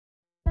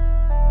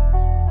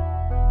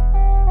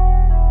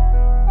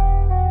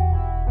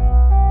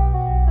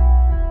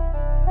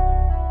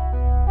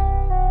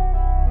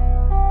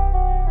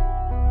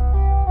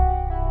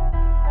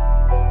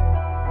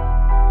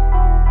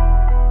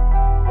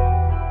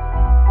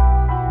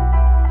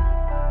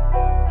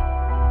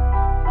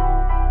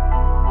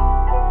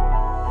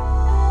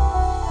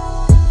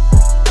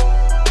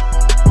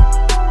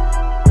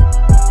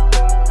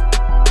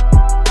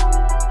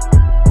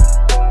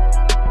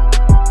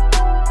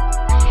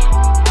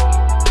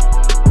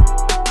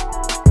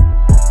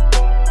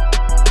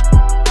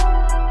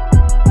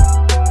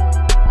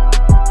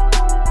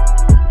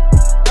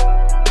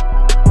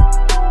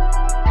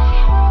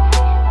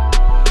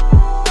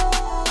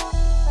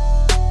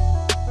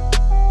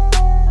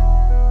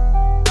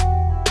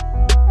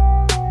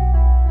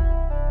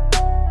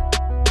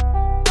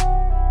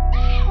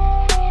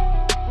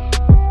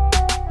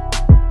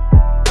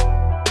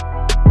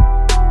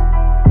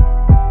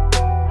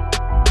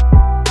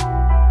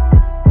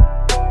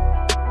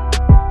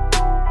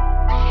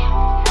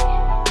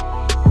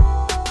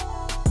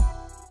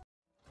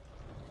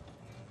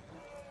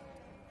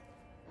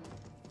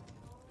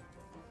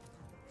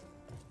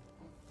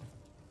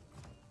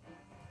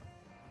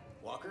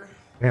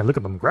Man, look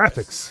at them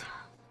graphics.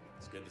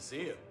 It's good to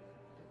see you.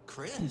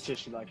 Chris.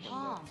 Just like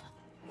Mom.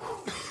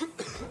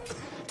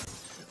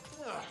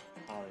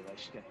 Holly, like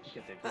she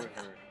got that good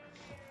hair.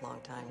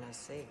 Long time no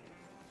see.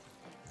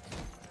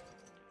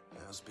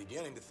 I was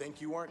beginning to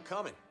think you weren't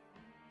coming.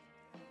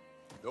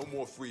 No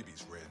more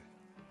freebies, Red.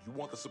 You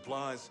want the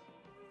supplies?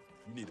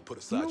 You need to put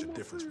aside your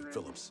difference with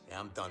Phillips. Yeah,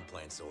 I'm done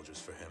playing soldiers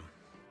for him.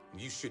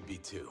 You should be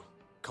too.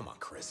 Come on,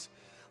 Chris.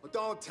 Well,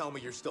 don't tell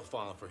me you're still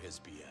falling for his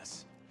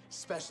BS.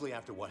 Especially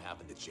after what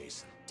happened to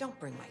Jason. Don't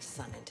bring my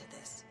son into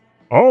this.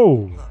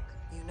 Oh. Look,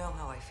 you know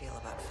how I feel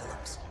about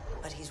Phillips,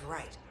 but he's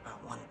right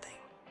about one thing.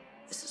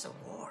 This is a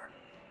war.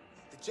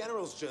 The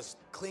general's just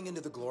clinging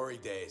to the glory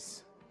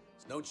days.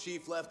 There's no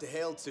chief left to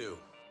hail to.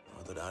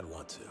 Not that I'd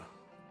want to.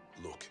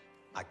 Look,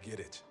 I get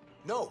it.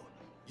 No,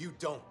 you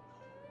don't.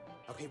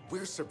 Okay,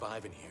 we're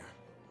surviving here.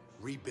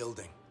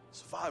 Rebuilding.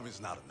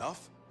 Surviving's not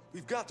enough.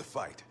 We've got to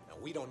fight. Now,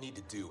 we don't need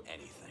to do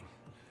anything.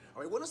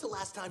 All right, when was the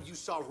last time you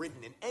saw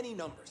written in any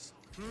numbers?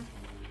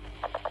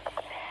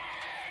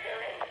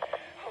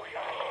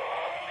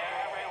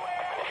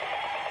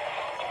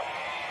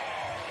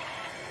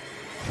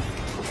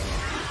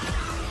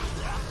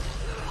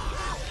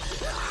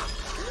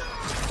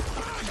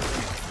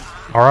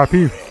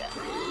 R.I.P.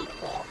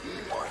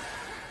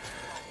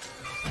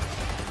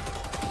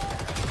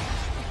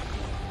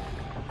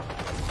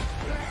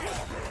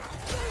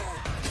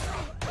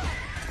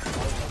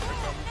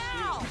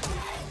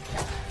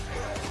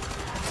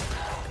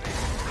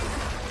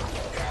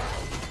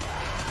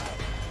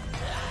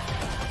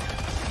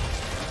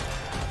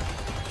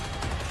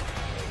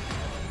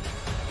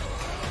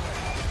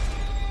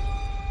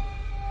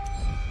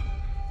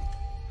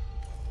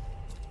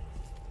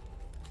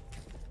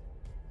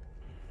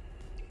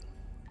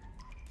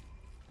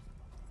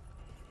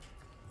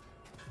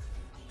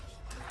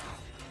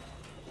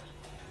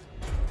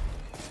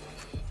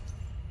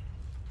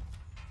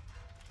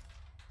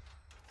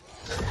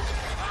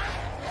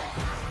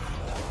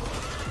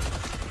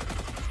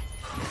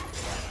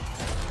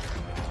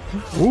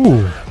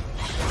 Ooh.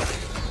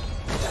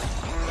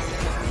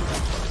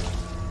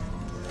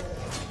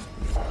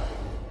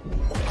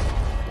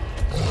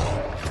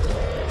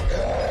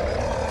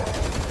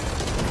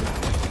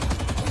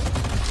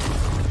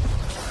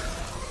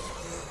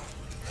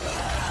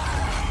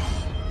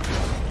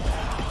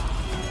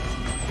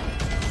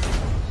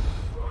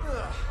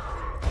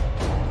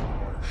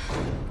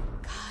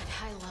 God,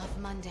 I love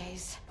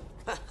Mondays.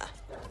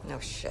 No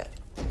shit.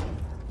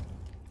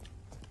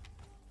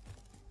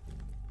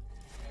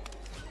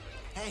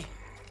 Hey,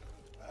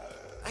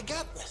 I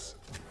got this.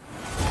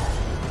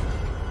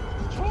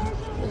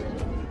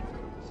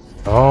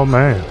 Oh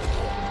man.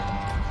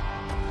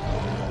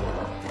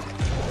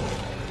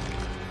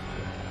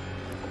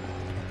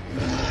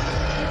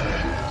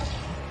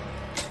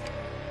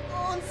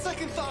 On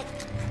second thought,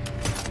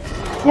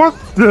 What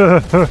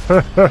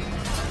the?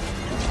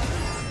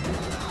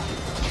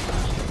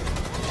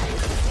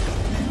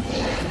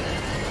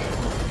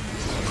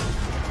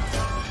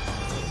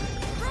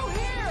 through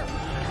here.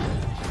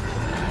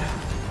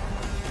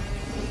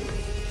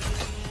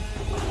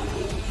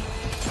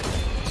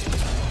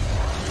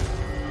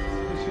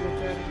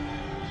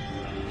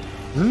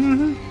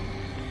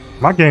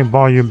 My game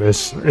volume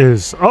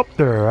is up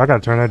there. I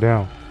gotta turn that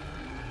down.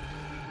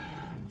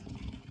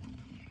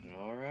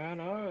 All right,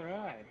 all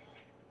right.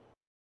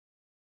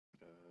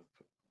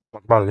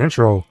 Talk about an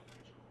intro.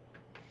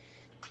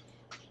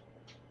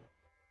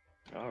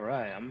 All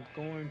right, I'm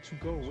going to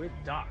go with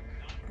Doc.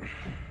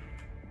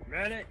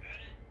 Ready?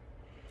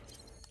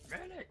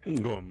 Ready?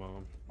 Go on,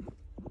 Mom.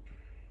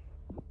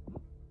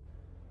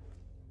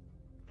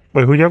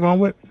 Wait, who y'all going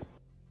with?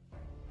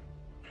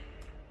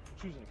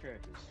 Choosing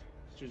characters.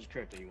 Choose a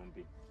character you want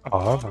to be. Oh,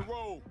 On okay. the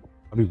road.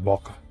 I'll be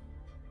Walker.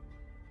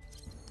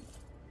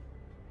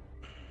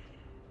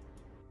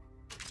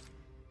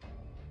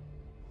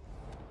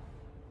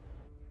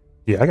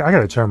 Yeah, I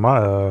gotta turn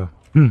my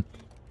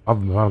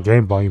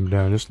game volume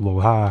down just a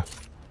little high.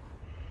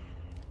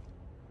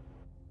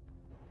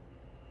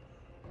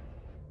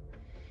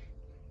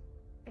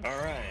 All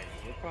right,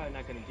 you're probably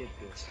not gonna get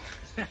this.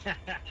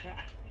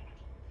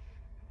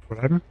 What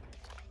happened?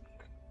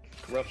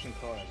 Corruption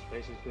cards.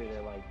 Basically,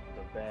 they're like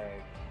the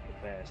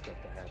bad stuff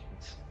that happens.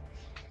 Just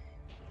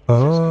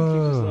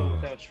complete this level Oh,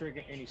 without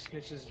triggering any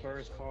snitches,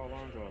 birds, car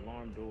alarms, or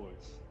alarm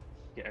doors.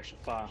 Get extra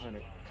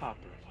 500 copper.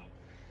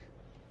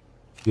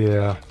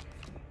 yeah.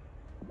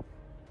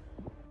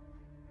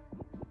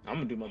 I'm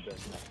gonna do my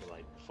best not to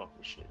like fuck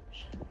with shit.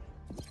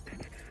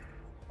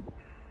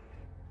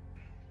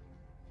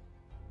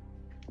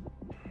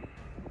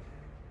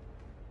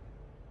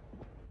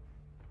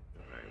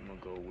 Alright, I'm gonna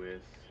go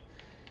with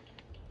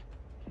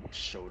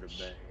shoulder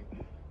bag.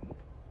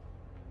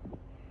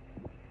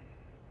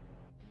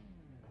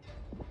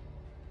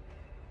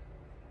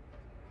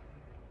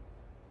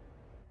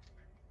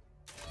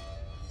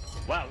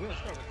 Wow, we're gonna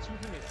start with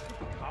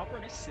 250 copper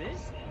and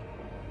assist?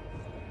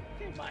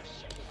 Get my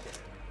shit with that.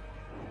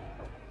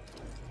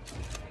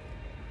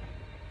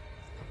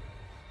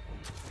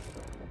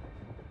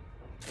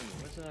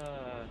 Where's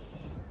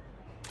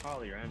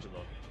Holly or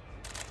Angelo?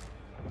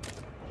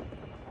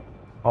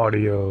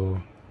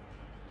 Audio.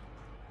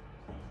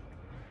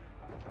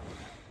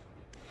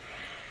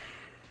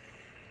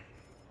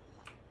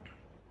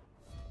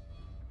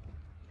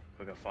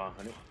 We got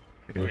 500.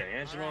 Yeah,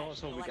 Angelo.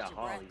 So we got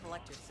Holly.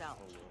 Collect yourself.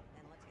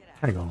 And let's get out.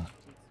 Hang on.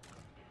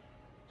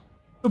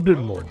 A bit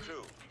more. Over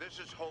 2. This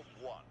is Hope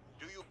 1.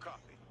 Do you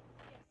copy?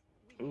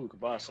 Ooh, could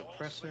buy a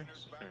suppressor.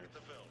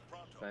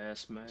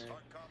 Fast mag. We're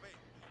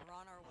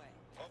on our way.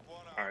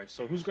 Alright,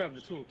 so who's grabbing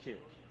the toolkit?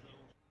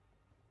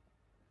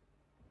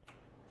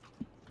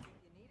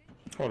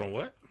 Hold on,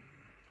 what?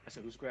 I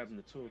said, who's grabbing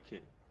the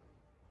toolkit?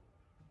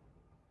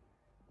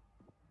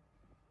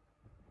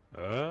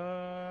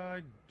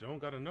 I don't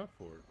got enough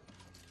for it.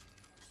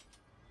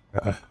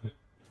 I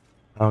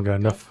don't got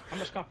enough. How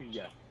much copy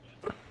you got?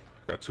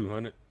 Got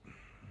 200.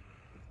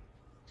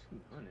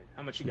 200.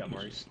 How much you got,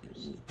 Maurice?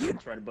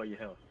 Try to buy your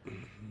health.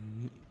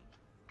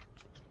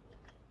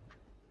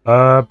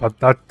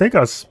 But I think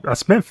I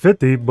spent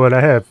 50, but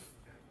I have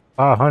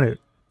 500.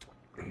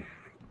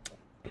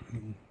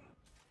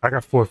 I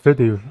got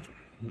 450.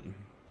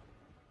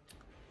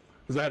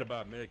 Cause I had to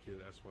buy a med kit,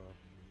 that's why.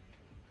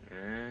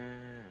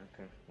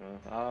 Okay.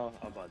 Well,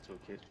 I'll buy a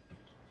toolkit.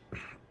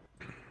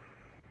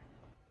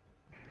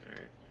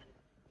 Alright.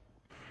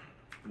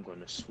 I'm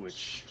gonna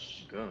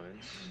switch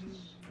guns.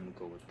 I'm gonna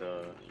go with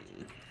the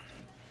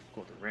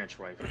ranch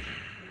rifle.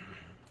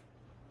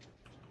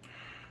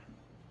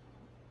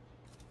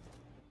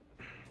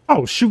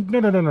 Oh shoot! No!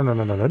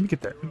 Let me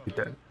get that.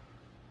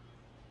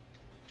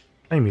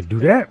 I didn't even do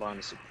that. Buying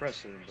a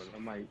suppressor, but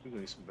we're gonna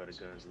need some better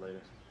guns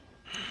later.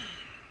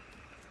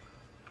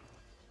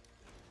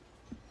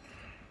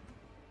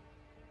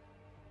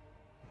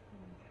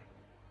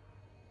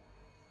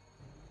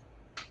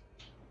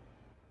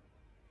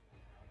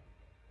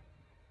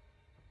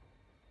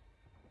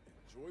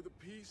 Enjoy the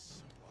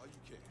peace while you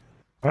can.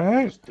 All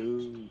right.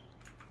 Dude.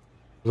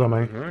 What's up,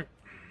 man? Alright.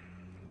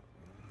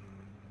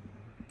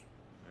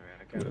 Alright,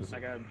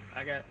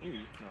 I got, ooh,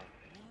 no.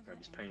 Grab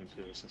these pain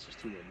pills since there's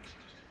 2 of them.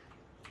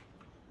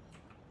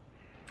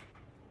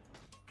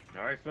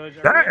 Alright, Fudge.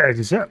 That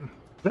is that.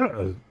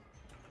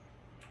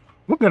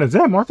 What gun is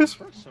that, Marcus?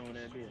 So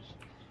that is.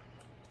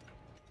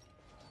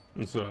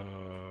 It's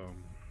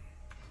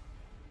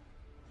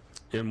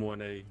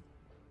M1A.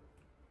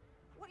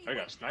 I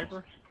got a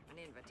sniper. An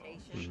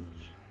invitation.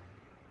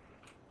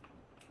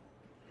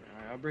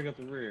 Alright, I'll bring up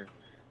the rear.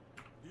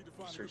 Need to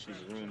find a Search good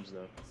these manager. rooms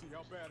though. See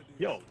how bad it is.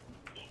 Yo,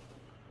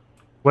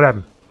 What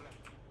happened?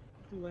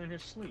 who laying here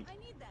asleep? I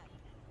need that.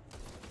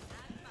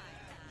 That's my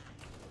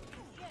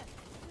time. Yes,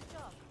 good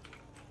job.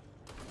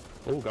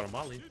 Oh, got a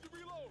molly. Need to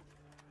reload.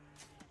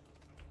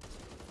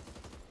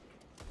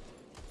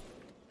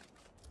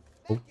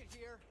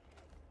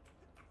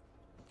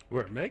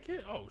 Where, make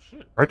it? Oh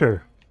shit. Right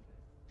there.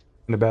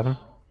 In the bathroom.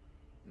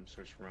 I'm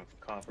searching around for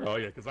copper. Oh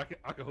yeah, cause I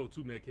can hold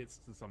 2 med kits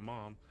to some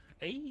mom.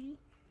 Hey.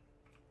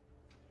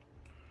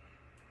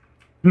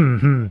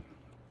 Mm-hmm.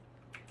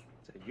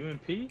 Is it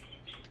UMP?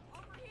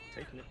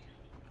 Taking it.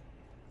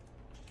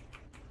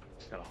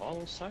 It's got a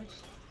hollow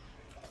sights.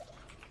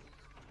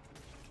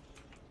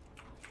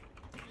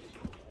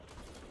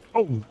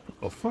 Oh,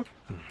 Oh fuck.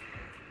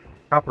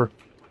 copper.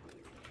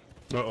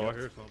 Oh, I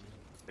hear something.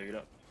 Pick it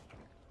up.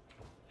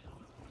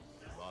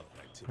 A lot of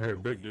activity. I hear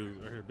big dude.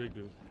 I hear big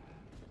dude.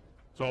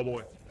 Tall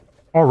boy.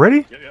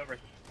 Already? Yep, right.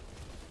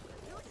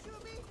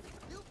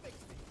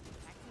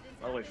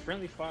 By the way,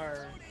 friendly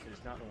fire is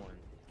not the one.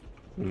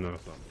 No,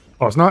 it's not.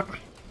 Oh, it's not?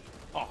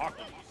 Oh,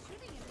 Harper.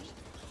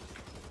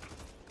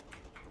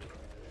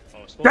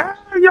 Oh, it's Yeah,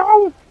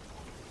 yo!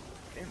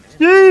 Damn, man.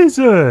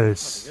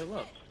 Jesus! Good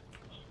luck.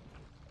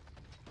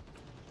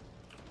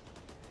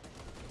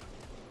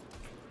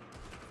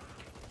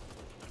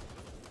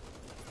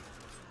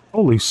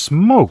 Holy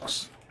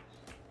smokes!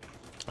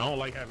 I don't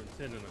like having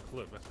 10 in a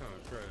clip. That's kind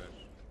of trash.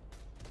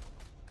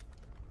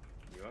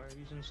 You are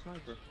using a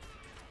sniper.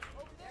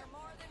 They're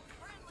more than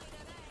friendly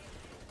today.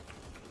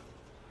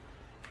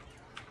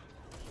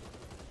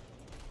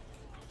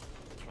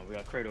 Oh, we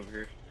got crate over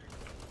here.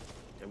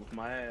 They with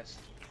my ass.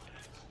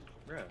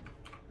 Bruh.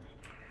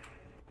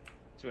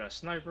 So we got a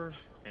sniper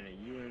and a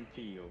UMP,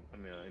 I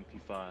mean an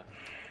MP5.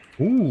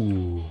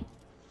 Ooh.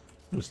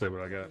 Let me see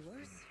what I got.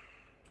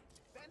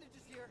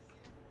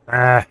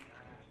 Ah.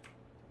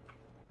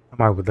 I'm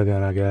out with the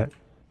gun I got.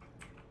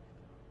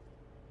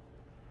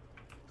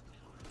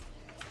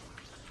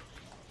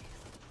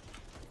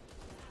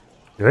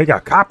 Yeah, they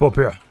got cop up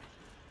here.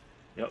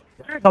 Yep.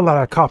 There's a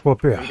lot of cop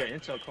up We here. got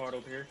intel card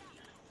over here.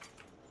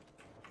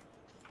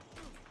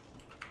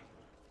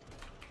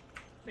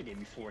 They gave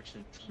me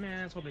fortune.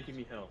 Man, that's what they give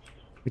me health.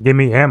 Give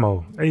me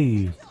ammo.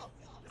 Hey.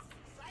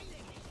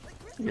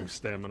 Give me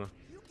stamina.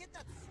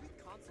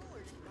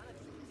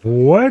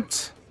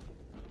 What?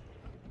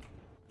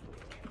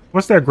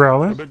 What's that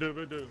growling? Big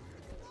dude.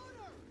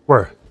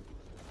 Where?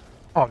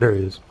 Oh, there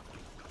he is.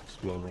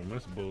 Explode room.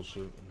 That's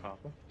bullshit.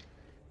 Copper.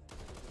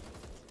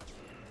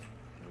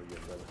 There we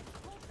go, brother.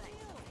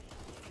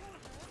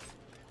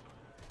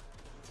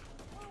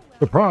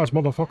 Surprise,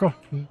 motherfucker.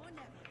 Need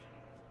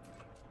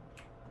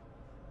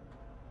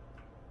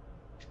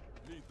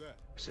that.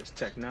 It says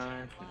Tech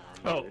 9.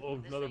 Oh,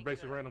 another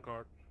basic random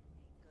card.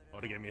 Oh,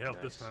 they gave me health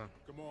this time.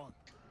 Come on.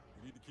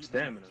 You need to keep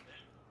Stamina.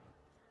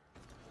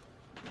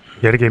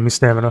 Yeah, they gave me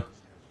stamina.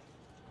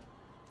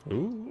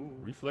 Ooh,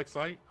 reflex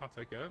sight. I'll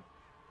take that.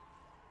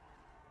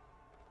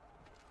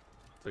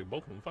 Take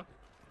both of them. Fuck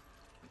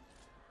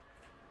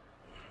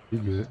it. You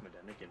good.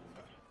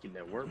 Getting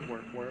that work.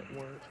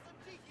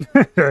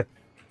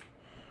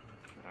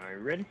 Alright,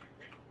 ready?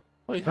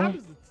 Wait, how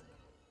does it?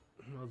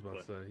 I was about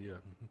to say, yeah.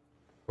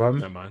 What?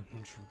 Never mind.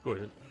 Go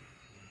ahead.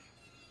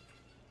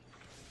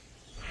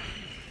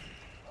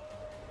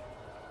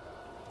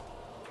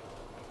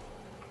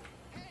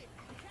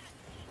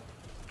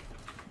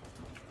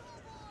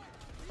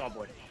 Oh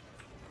boy.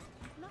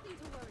 Nothing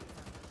to worry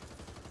about.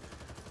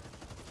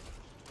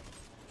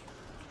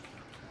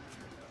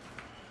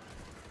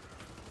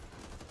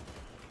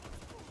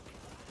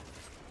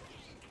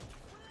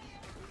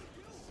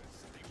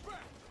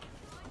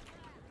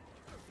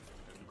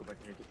 Go back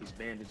in here and get these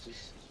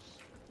bandages.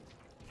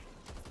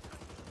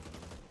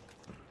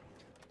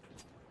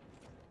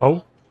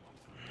 Oh,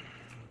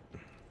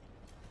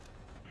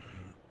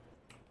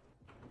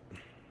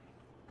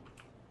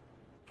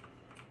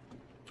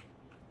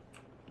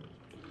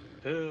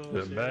 Pills.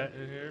 There's a bat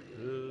in here.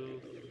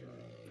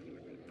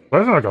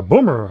 that's like a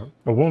boomer.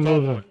 Or one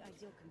of those. Ideal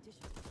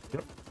conditions.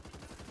 Yep.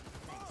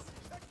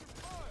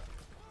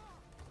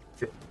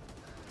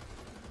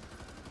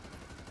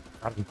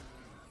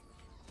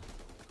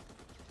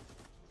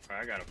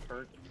 Alright, I got a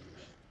perk.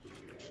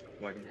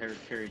 Well, I can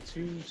carry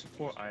 2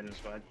 support items,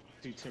 but I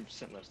do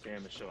 10% less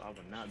damage, so I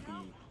will not be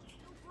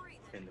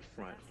in the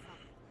front.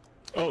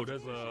 Oh,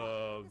 there's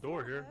a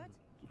door here.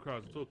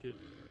 Across the toolkit.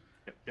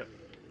 Yep.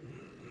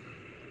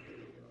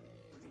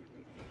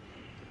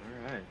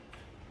 Alright.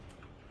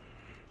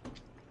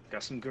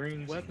 Got some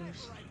green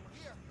weapons.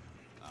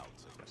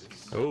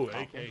 Oh,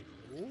 AK.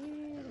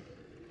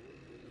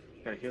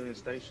 Got a healing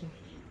station.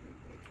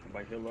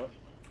 Everybody heal up.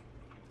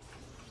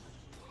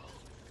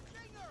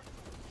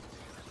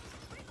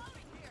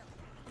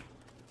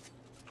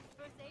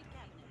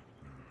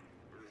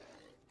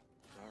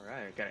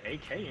 Alright, got an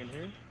AK in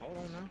here. Hold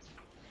on now.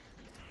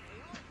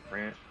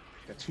 Grant.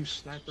 Got 2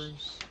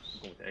 snipers.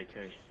 I'm going with the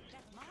AK.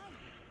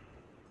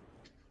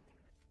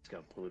 It's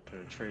got bullet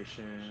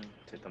penetration.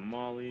 Take the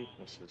molly.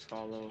 What's this?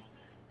 Hollow.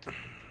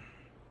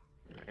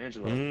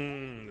 Angela.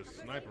 The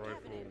sniper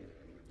rifle.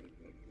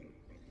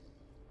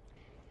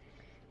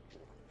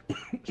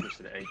 Switch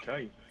to the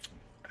AK.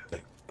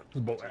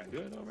 Bolt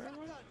Good over there.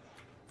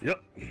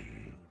 Yep.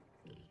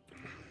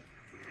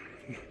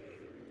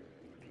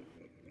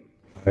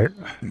 Right.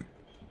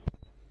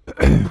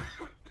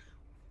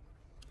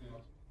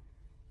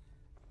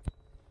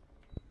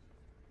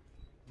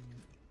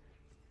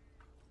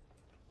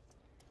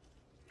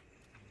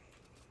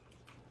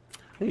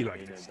 He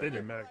like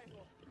extended back.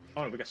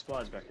 Oh, no, we got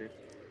supplies back here.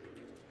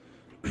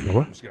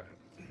 What? This guy.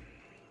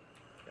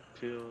 Got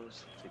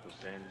pills. Take those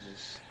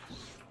bandages.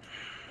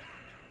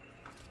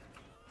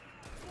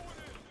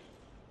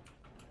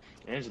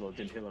 Angelo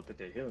didn't heal up at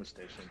that healing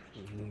station.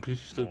 He's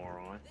still.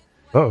 Moron.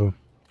 Uh-oh.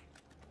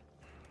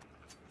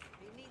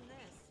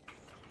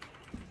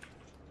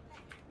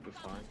 Good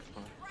fine.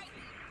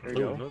 There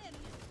you Oh, go. no.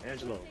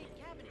 Angelo.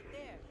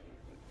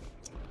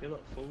 Heal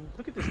up, fool.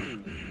 Look at this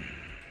dude.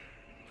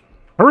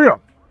 Hurry up.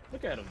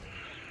 Look at him.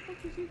 What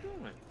is he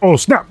doing? Oh,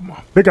 snap.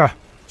 Big guy.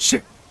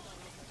 Shit.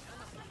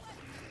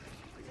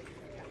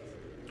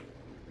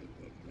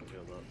 Heal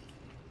up.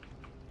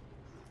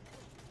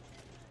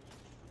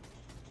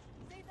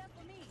 Save that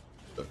for me.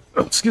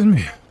 Oh, excuse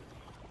me.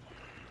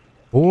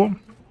 Oh, I'm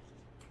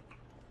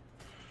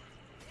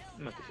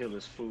about to heal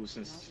this fool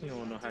since he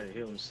don't know how to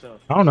heal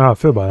himself. I don't know how I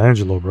feel about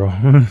Angelo, bro.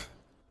 I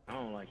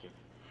don't like it.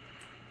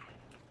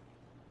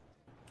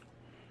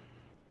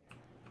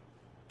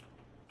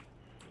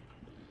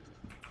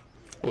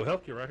 Oh,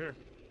 help you right here.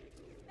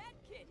 That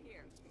kid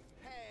here.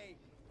 Hey,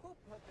 who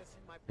put this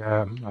in my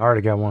Yeah, I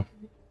already got one.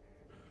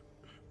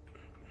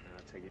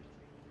 I'll take it.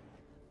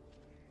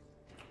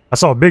 I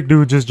saw a big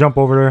dude just jump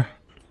over there.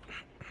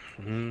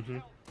 Mm-hmm.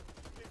 There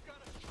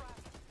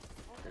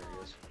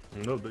he is.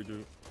 No big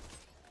dude.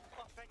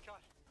 Oh, thank God.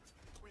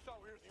 We thought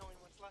we were the only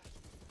ones left.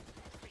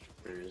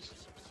 There he is.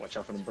 Watch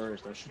out for the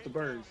birds. Don't shoot the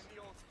birds.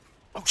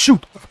 Oh,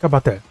 shoot. I forgot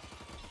about that.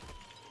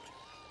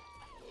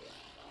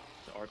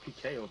 The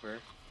RPK over there.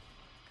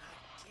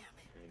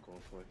 Ain't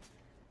going for it.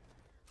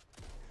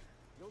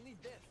 You'll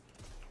need this.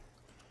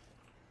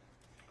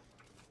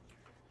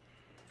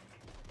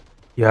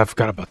 Yeah, I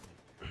forgot about that.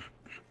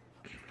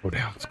 Go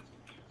down.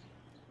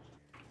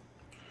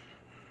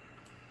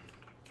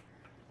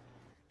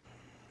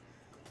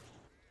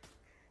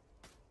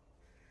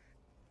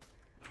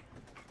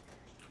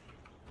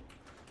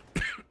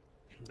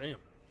 Damn.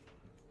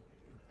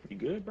 You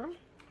good, bro?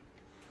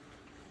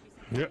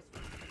 Yep.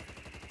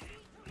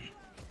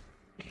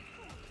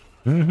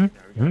 Mm-hmm. Yeah, we got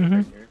it Mm-hmm.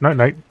 right here. Night,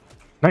 night.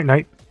 Night,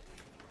 night.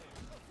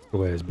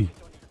 Go ass B.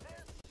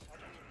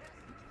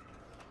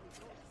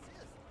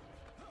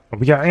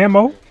 We got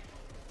ammo.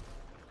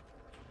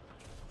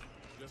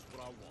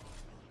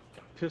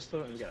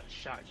 Pistol and we got a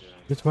shotgun.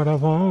 Just what I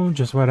want,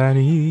 just what I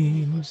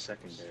need.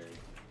 Secondary.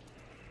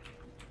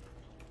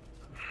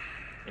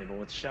 Anyone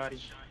with the shotty?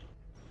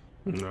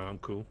 No, I'm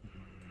cool.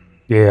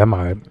 Yeah, I'm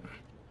alright.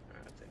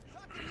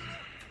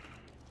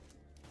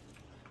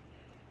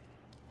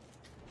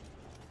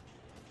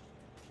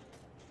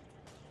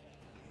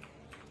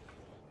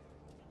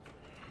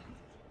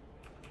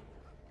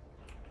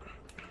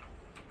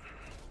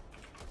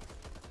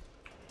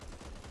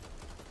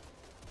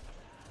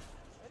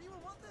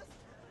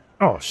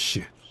 Oh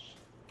shit.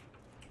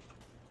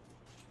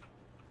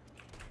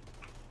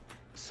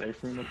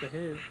 Safe room up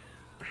ahead.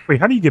 Wait,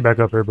 how do you get back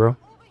up here, bro?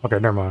 Okay,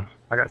 never mind.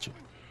 I got you.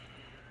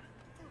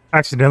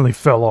 Accidentally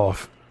fell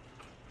off.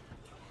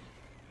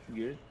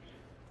 Good.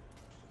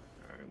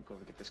 Alright, I'm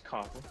going to get this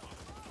copper.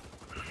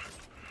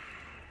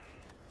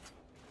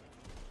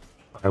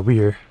 Alright, we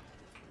here.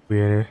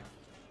 We in here.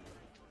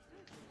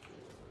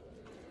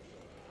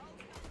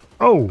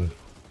 Oh!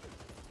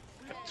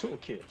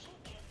 Toolkit.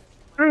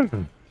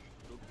 Mm.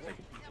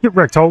 Get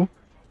wrecked, hole.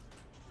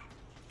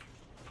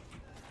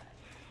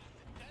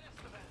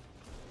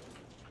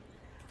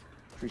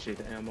 Appreciate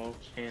the ammo,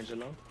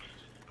 Angelo.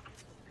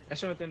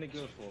 That's the only thing they're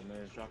good for, man,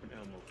 is dropping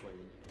ammo for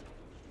you.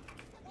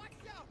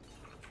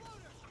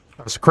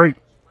 That's a crate.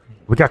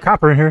 We got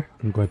copper in here.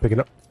 I'm going to pick it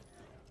up.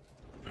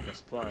 Got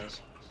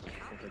supplies.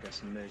 Hopefully got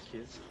some med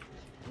kits.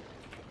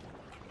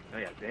 Oh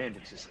yeah,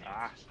 bandages.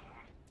 Ah.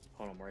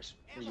 Hold on, Maurice.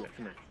 Where you at?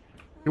 Come here.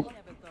 I never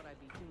thought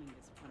I'd be doing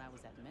this when I was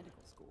at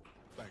medical school.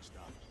 Thanks,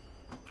 Doc.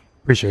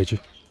 Appreciate you.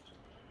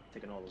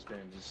 Taking all those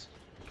bandages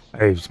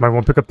Hey, somebody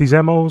want to pick up these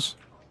ammos?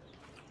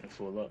 and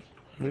full up.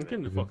 Man, get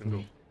in the fucking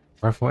door.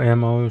 Rifle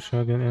ammo,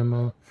 shotgun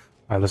ammo.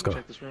 Alright, let's go.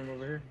 Check this room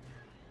over here.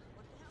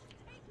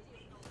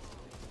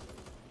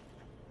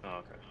 Oh,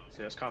 okay. See,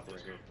 there's copper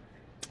right here.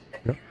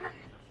 Yep.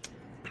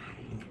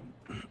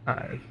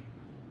 Alright.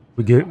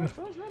 We good? Oh,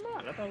 fellas, never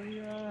mind. I thought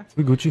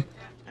We Gucci.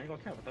 I ain't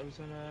gonna cap. I thought we was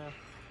gonna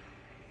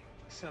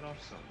set off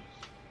something.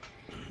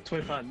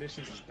 25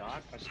 missions is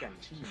Doc. I just got an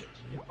achievement.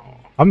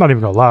 I'm not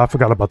even gonna lie, I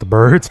forgot about the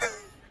birds.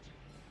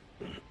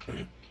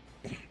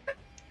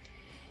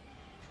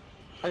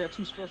 I got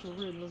 2 special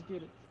ribbons. Let's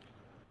get it.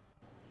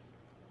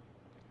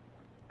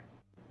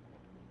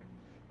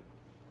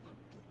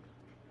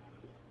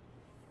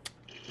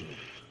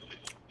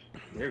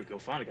 There we go.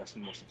 Finally got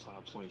some more supply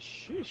points.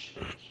 Sheesh.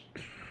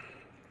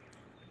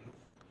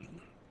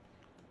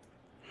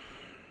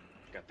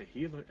 Got the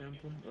healer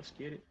emblem. Let's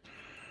get it.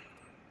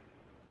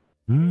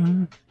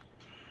 Mm.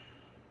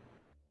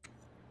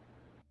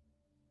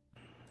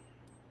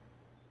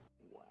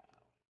 Wow.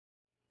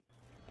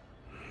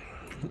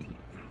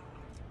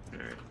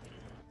 Alright.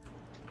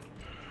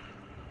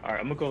 Alright,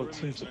 I'm gonna go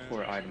team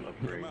support item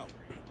upgrade.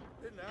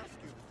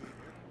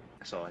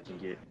 That's all I can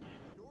get.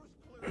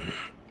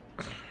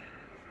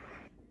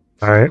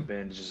 Alright.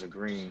 Bandages are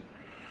green.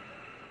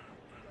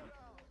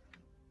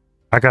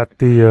 I got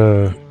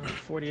the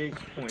 48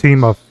 points.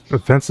 team of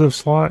offensive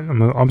slot.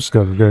 I'm just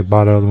gonna go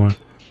buy the other one.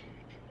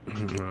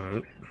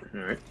 Alright.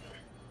 Alright.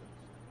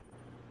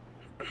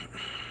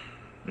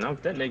 Now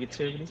with that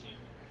negativity.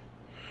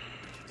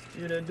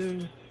 You know,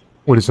 dude.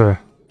 What is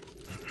that?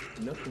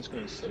 Nothing's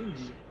gonna save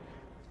you.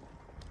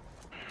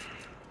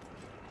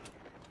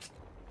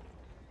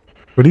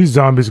 But these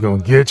zombies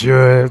gonna get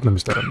your ass. Let me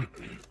stop.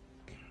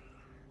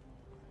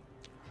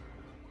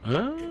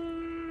 Let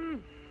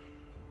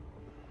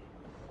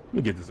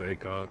me get this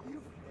ACOG.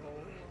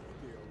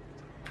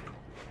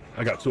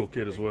 I got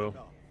toolkit as well.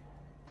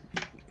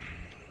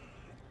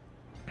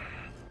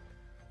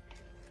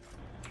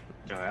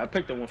 Alright, I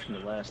picked the one from the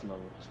last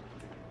level.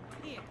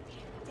 Here,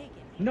 take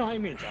it. No, I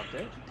didn't mean to drop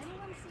that.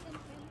 Anyone see them?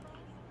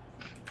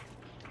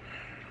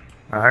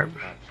 Alright.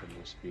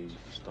 Optimal speed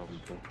for stopping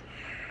people.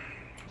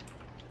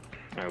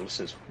 Alright, what's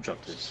this?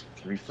 Drop this.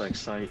 Reflex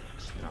sight.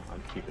 No,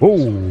 I'm keeping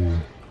this. Oh.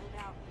 Move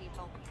out,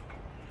 people.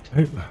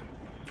 Hey.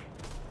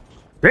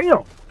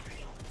 Damn.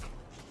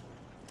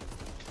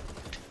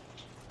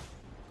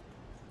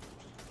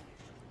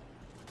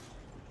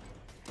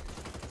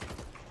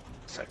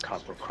 It's that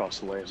copper across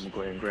the way. I'm gonna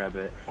go ahead and grab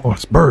it. Oh,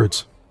 it's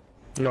birds.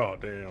 Oh,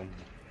 damn. And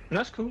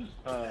that's cool. You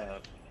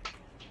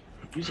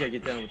just gotta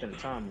get done within the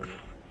time limit.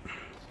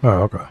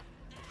 Oh, okay. Oh,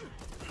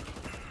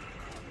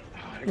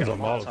 I There's got a a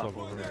Molotov Molotov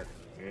over there.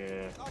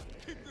 Yeah.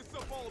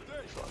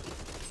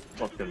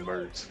 Fuck them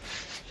birds.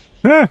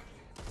 Yeah.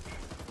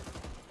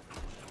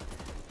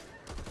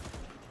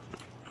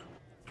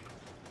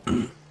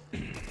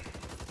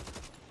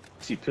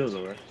 See pills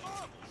over. I am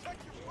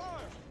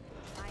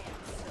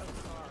so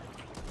sorry.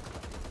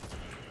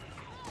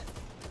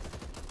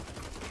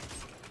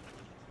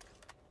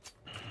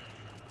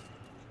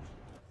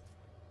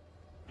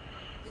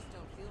 This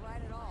don't feel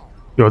right at all.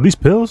 Yo, these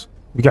pills?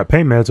 We got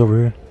pain meds over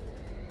here.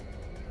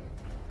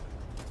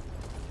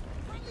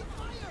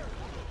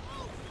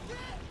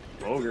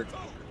 Roger.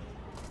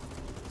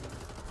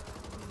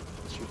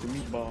 Shoot the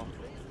meatball.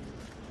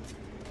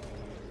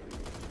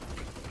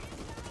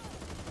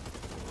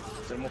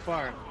 Set him on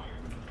fire.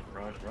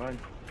 Run, run.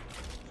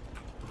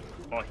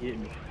 Oh, he hit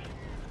me.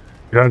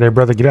 Get out of there,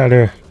 brother. Get out of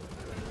there.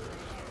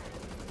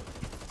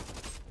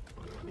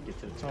 Let me get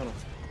to the tunnel.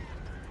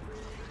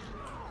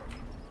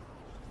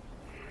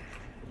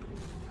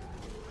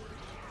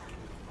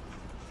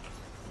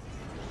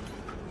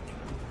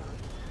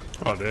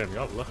 Oh damn,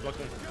 y'all left like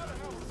that.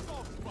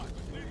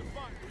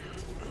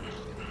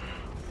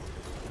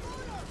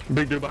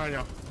 Big dude behind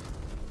y'all.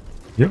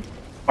 Yep.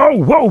 Oh,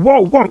 whoa,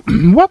 whoa, whoa.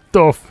 What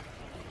the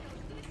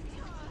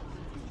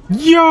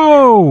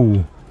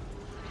Yo!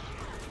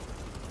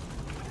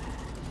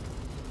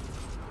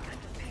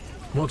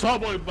 Well, tall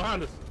boy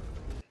behind us.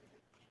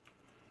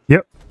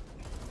 Yep.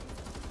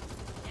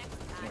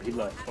 Oh, he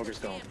left. Focus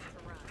gone.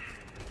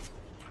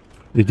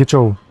 Yeah, get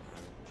your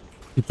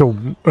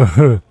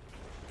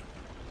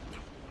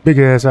big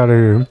ass out of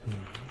here.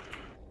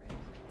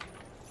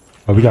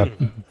 Oh, we got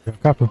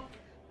copper.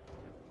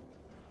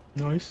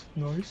 Nice,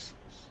 nice.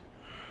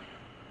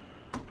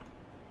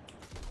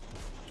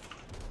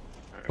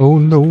 Oh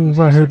no,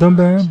 I heard them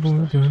bad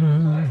boys.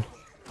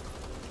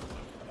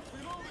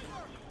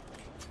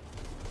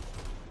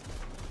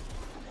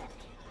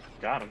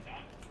 Got him.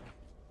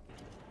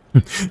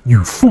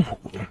 You fool!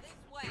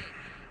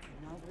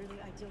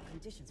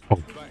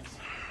 Oh,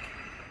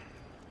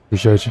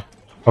 appreciate you.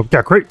 Oh, we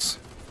got crates.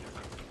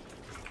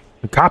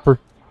 The copper.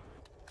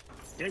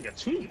 Yeah, you got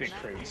 2 big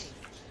crates.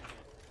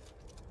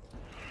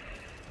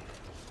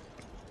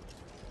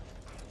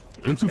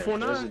 M249.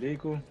 Desert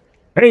Eagle.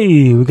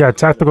 Hey, we got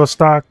tactical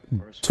stock.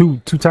 Two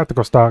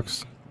tactical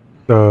stocks.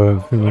 I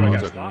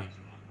got stock.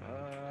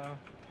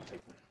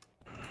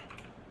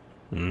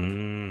 They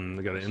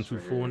got an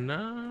M249.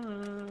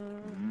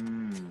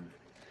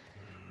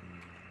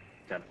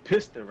 Got a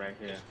pistol right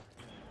here.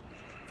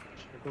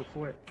 Should I go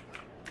for it?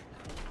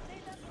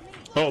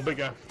 Oh, big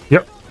guy.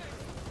 Yep.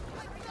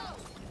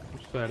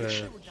 What's that?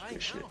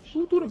 Good shit.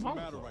 Who threw the bomb?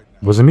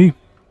 Wasn't me.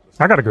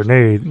 I got a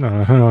grenade. Never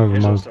This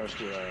one mind. starts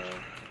with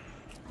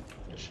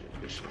good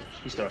shit, good shit.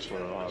 He starts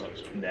with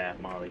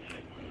Molly.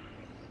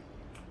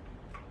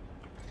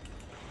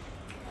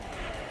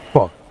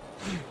 Fuck.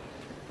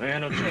 I had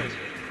no choice.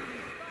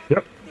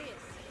 Yep.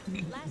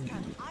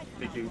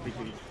 Big dude.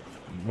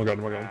 I got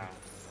him.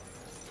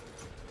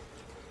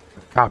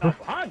 Copper.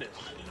 Behind us.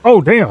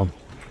 Oh damn.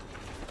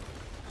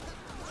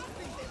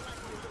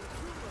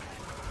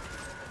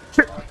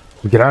 Shit.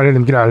 We get out of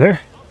there. Get out of there.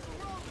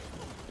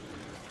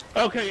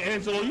 Okay,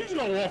 Angelo, you just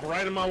gonna walk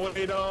right in my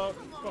way, dog.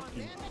 Fuck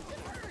you.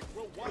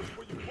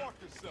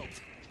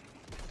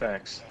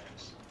 Facts.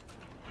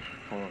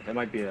 Hold on, there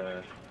might be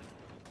a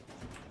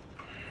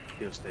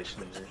fuel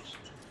station in there.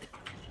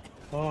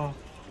 Oh.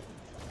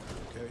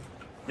 Okay.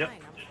 Yep.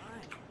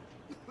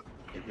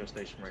 Fuel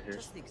station right here.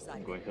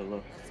 I'm going hill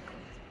low.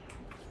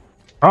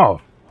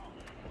 Oh,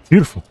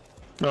 beautiful.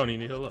 I don't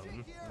even need heal up.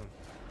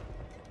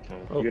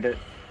 Oh, you get it?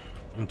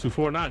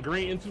 M249,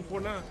 green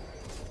M249.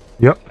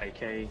 Yep.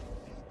 AK.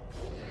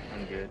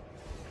 I'm good.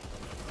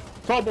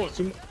 Tall boy.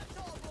 Two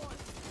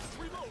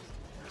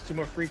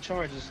more free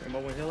charges. Am I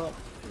going to heal up?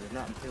 If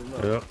not, I'm healing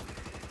up. Yep.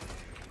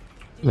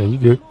 Yeah, you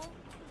good.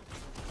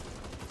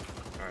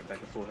 Alright, back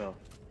to full health.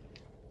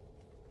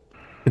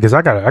 Because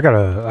I got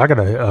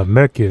a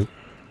med kit,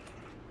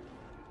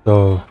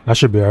 so I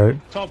should be alright.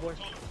 Tall boy.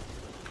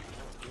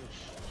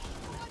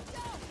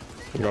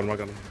 I got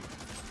him.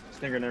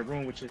 Stinger in that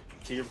room with you.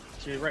 To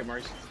your right,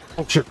 Maurice.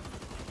 Oh shit.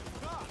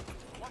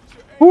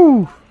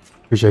 Woo.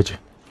 Appreciate you.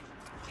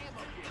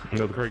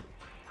 Another crate.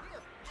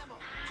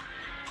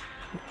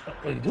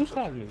 Wait, who's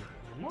calling me?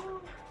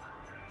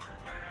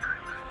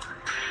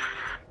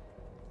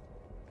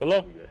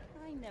 Hello?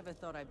 I never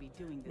thought I'd be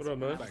doing this. What up,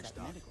 man? Thanks,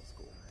 medical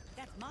school.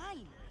 That's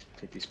mine.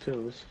 Take these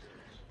pills.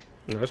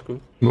 Yeah, that's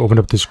cool. Let me open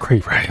up this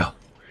crate right here.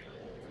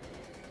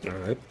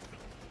 Alright.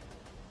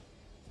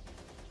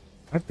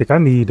 I think I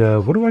need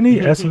what do I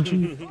need?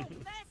 SMG.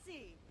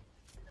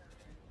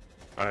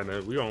 Alright,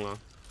 man, we online.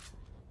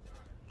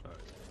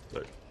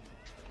 Alright.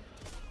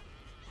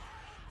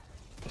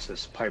 What's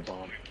this? Pipe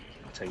bomb.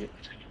 I'll take it.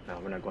 No,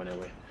 we're not going that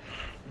way.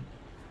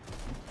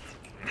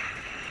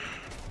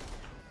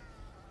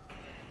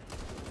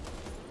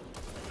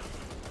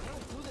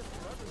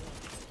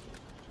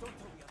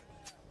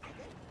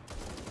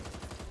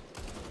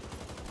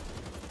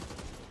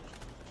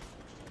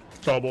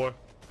 Tall boy.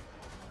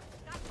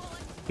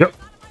 Yep.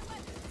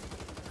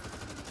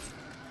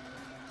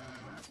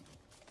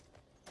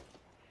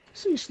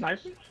 See you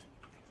sniping.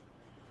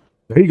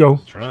 There you go.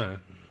 Trying.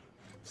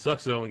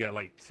 Sucks they only got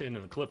like 10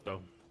 in the clip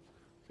though.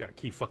 Gotta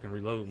keep fucking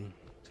reloading.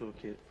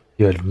 Toolkit.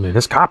 Yeah, man,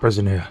 there's coppers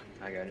in there.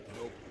 I got it.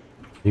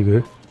 You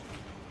good?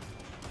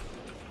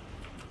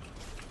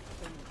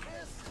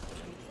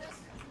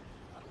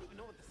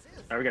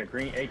 Alright, we got a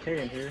green AK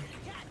in here.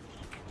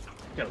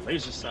 We got a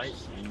laser sight.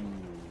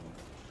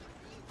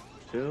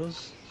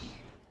 Pills.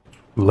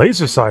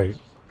 Laser sight.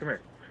 Come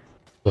here.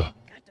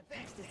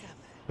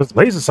 There's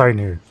laser sight in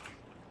here.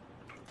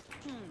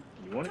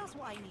 You want it? That's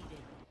what I needed.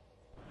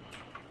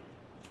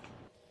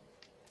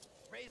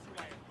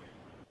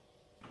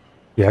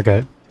 Yeah, I got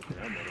it.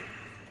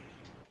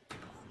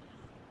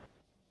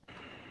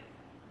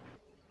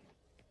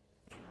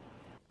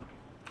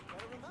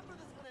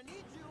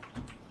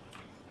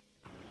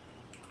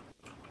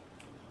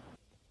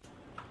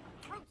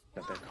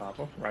 Got that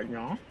copper right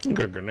now.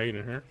 Got a grenade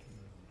in here.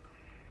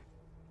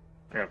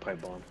 I got a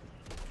pipe bomb.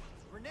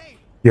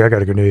 Yeah, I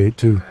got a grenade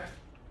too.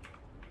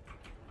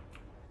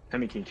 How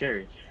many can you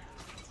carry?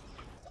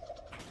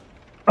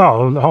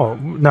 Oh,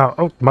 no.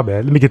 Oh, my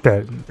bad. Let me get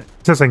that.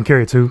 Since I can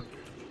carry two.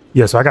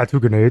 Yeah, so I got 2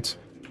 grenades.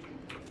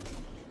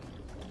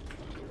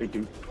 Big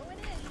dude.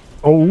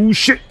 Oh,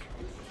 shit.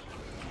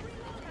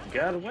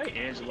 Get out of the way,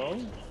 Angelo.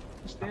 You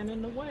stand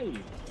in the way.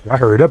 I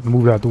hurried up and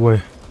moved out the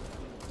way.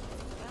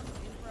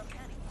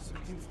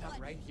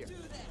 Right here.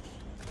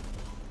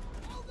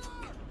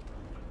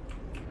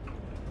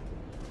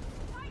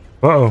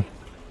 Uh-oh.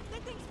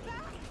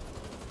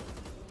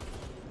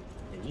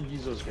 Yeah, you can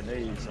use those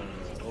grenades on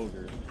the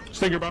ogre.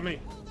 Stinger by me.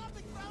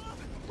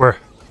 Where?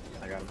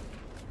 I got him.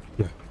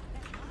 Yeah.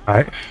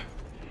 Alright.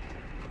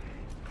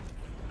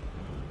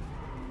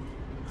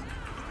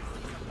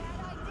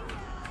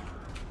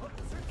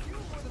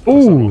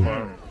 Ooh.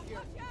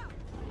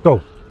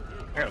 Go.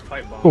 I got a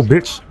pipe bomb. Go,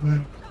 bitch.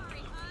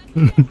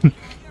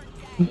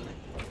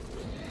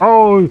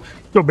 Oh,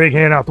 your big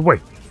hand out the way.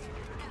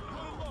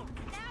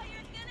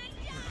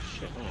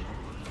 Shit,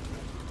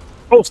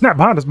 Oh, snap.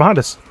 Behind us. Behind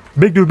us.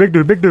 Big dude, big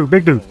dude, big dude,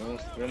 big dude.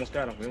 we almost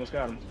got him. We almost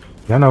got him.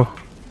 Yeah, I know.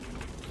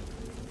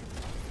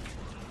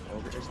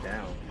 Ogre is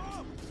down.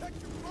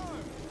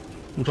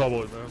 I'm tall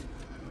boys, man.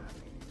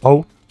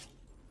 Oh.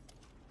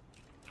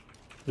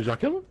 Did y'all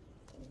kill him?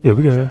 Yeah,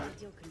 we got it.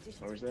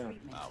 Ogre's down.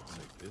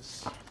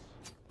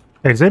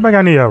 Hey, does anybody got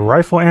any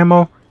rifle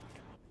ammo?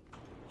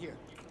 Here,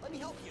 let me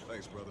help you.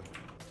 Thanks, brother.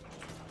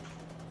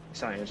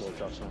 It's not Angelo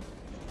drops some.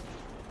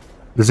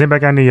 Does anybody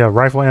got any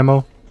rifle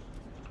ammo?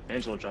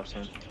 Angelo drops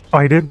some. Oh,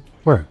 he did?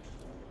 Where?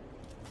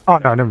 Oh,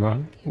 no, never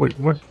mind. Wait,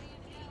 what?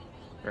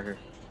 Right here.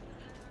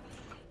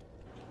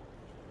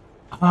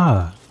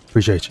 Ah,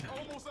 appreciate you.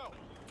 Almost out.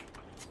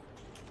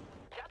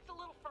 Just a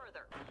little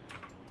further.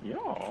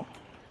 Yo.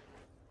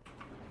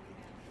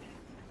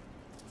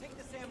 Take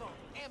this ammo.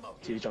 Ammo.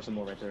 See, he dropped some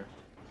more right there.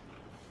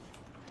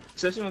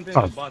 So that's the only thing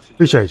Oh, the bots are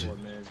appreciate good you.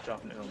 for, man, is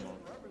dropping ammo.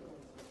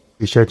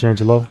 Appreciate you,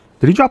 Angelo.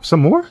 Did he drop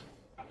some more?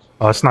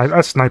 Oh,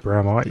 that's sniper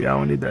ammo. Yeah, I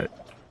don't need that.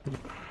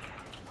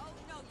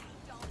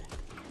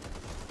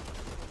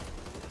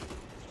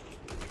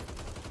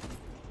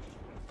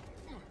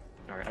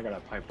 Alright, I got a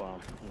pipe bomb.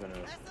 I'm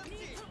gonna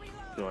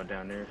throw it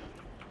down there.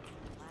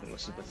 And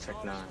let's see the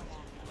Tech 9.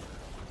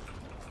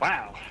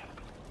 Wow!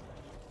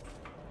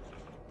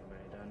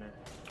 Anybody down there?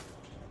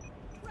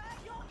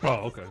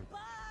 Oh, okay. I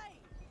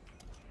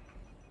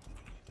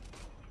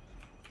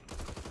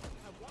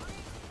want it,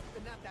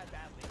 but not that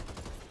badly.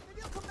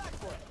 Maybe I'll come back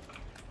for it.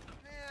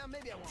 Yeah,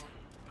 maybe I won't.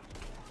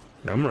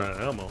 I'm running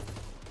out of ammo.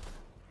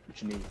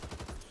 What you need?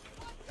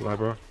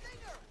 Sniper.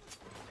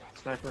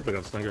 Sniper? I got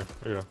a stinger.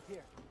 Yeah.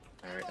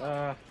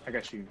 Alright, I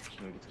got you.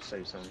 Let me get to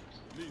save some.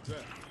 Need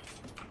that.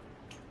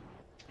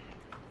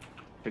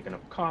 Picking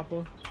up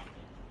copper.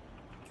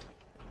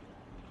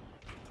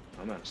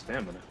 I'm out of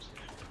stamina.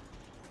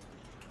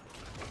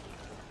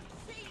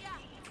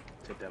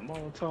 Take that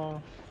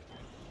Molotov.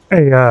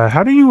 Hey,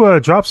 how do you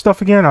drop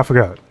stuff again? I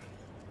forgot.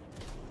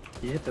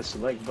 You hit the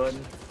select button,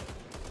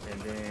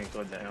 and then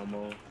go to the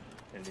ammo,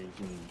 and then you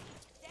can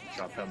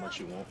drop how much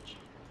you want.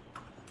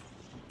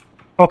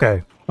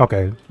 Okay,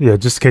 okay. Yeah,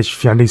 just in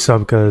case I need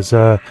some, because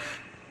I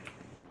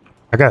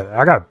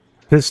got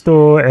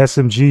pistol,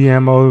 SMG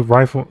ammo,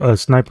 rifle,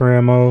 sniper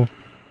ammo.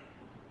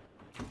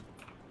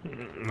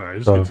 Nah,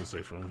 just So- get to the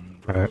safe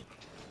room. Alright.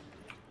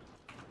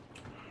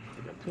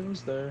 You got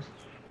pills there.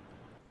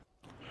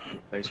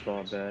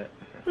 Baseball bat.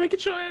 Man,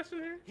 get your ass in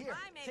here. Here,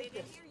 I made take it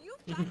in this. here.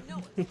 You got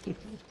nowhere.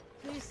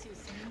 This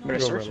is I'm Go over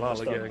searching for Lolly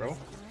stuff, Gags. bro.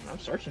 I'm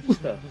searching for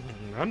stuff.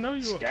 I know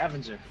you are.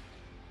 Scavenger.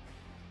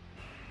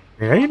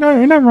 Yeah, ain't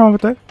nothing wrong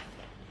with that.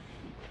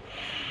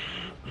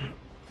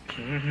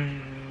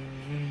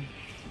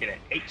 Get an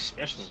 8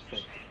 special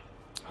effect.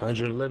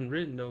 111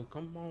 written though.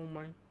 Come on,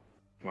 man.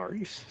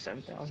 Maurice,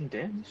 7,000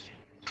 damage.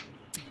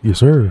 Yes,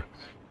 sir.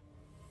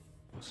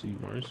 I see you,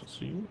 Maurice. I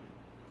see you.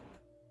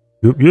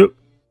 Yep.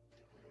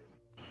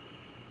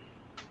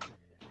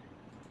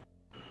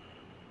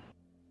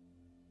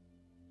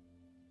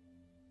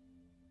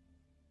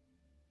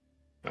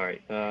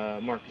 Alright,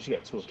 Marcus, you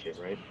got toolkit,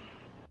 right?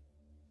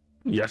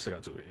 Yes, I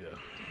got to it. Yeah.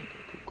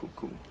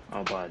 Cool.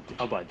 I'll buy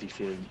a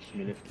defib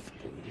unit.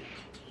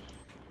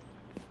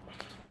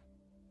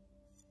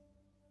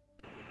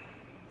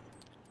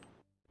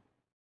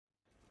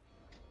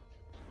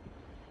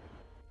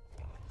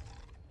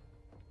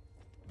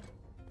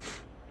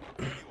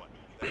 Anyone,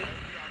 the enemy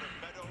out of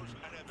Meadows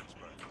and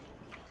Evansburg.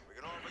 We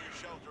can offer you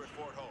shelter at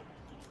Fort Hope,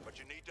 but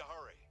you need to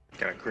hurry.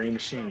 Got a green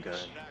machine gun.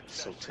 Snag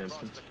So sets across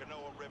tempting. the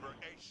Canoa River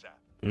ASAP.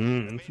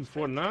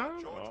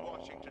 M249? George Oh.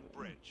 Washington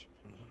Bridge.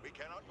 We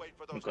cannot wait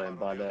for I'm those going to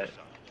buy that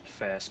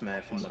fast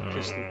mag from my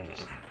pistol.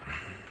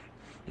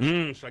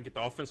 Should I get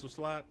the offensive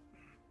slide?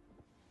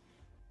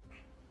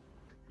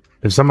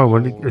 If somebody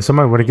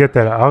want to get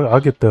that, I'll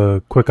get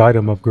the quick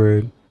item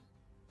upgrade.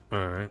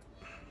 All right.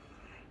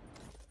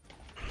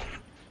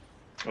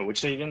 Oh,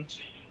 which thing again?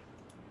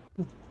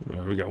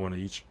 Yeah, we got one of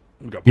each.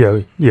 We got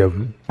Yeah.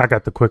 I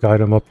got the quick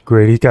item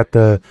upgrade. He got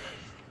the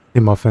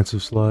in my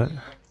offensive slot.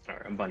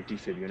 Alright, I'm buying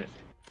defib unit.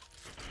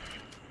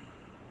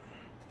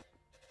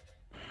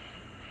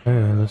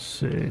 Yeah, let's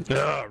see.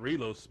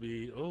 Reload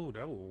speed. Oh,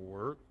 that will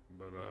work.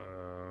 But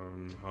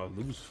I'll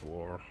lose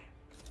 4.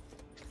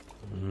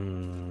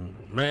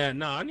 Man,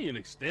 no, I need an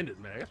extended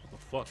mag. That's what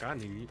the fuck I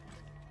need.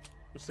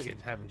 I'm sick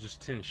of having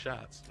just 10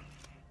 shots.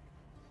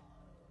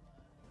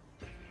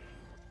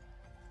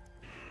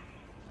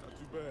 Not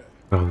too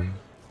bad.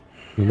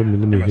 Let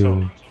me Yeah,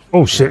 heal.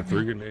 Oh shit!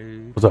 3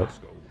 grenades. What's up? Let's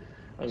go.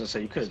 I was gonna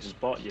say, you could have just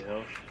bought your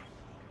health.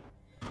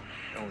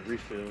 On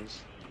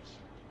refills.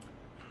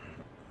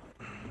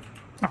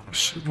 Oh,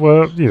 shit.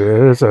 Well,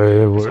 yeah,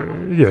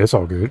 it's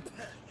all good.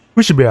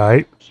 We should be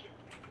alright.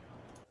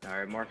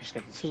 Alright, Marcus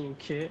got the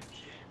toolkit.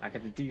 I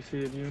got the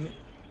defib unit.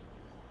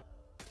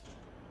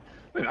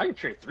 Wait, I can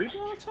trade 3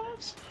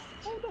 Molotovs?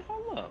 Hold the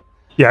hell up.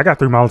 Yeah, I got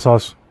 3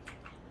 Molotovs.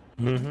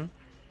 Alright.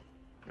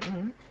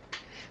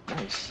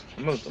 Nice.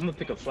 I'm gonna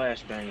pick up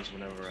flashbangs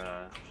whenever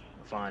I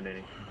find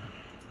any.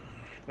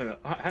 Wait a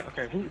minute,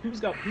 okay,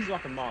 who's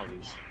locking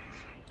mollies?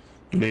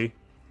 Me.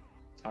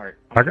 Alright,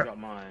 I I'm gonna got- drop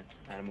mine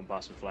and I'm gonna buy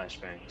some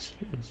flashbangs.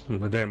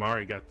 But damn, I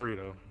already got 3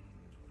 though.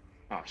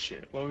 Oh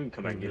shit. Well, we can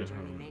come back and get it.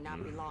 Journey may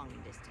not be long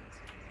in distance,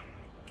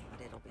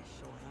 but it'll be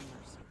short on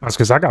mercy. That's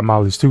because I got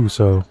Molly's too,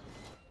 so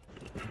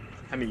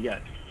How many you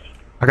got?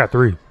 I got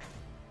 3.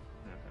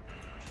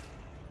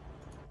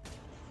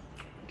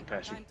 Get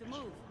past you. Time to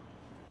move.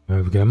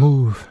 We gotta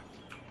move.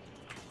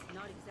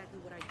 Not exactly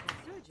what I'd call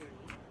surgery.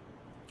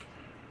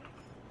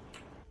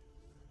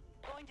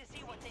 Going to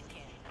see what's in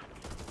here.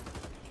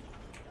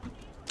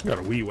 Got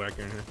a weed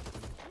whacker in here.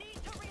 Need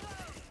to reload.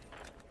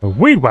 A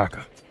weed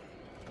whacker.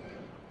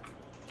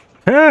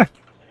 Huh?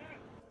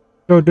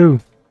 Go do.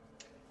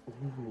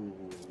 Ooh,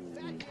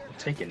 I'm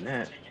taking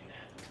that.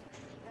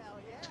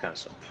 It's got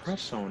some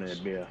press on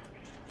it, beer.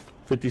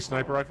 50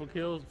 sniper rifle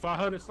kills.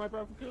 500 sniper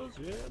rifle kills.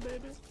 Yeah,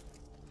 baby.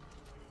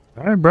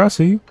 Alright, bro. I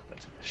see you.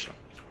 That's a shot.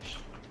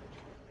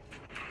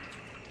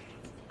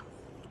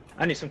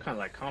 I need some kind of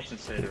like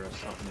compensator or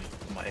something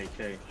for my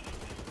AK.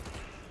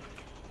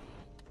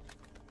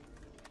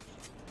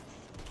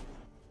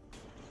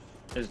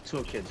 There's a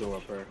toolkit door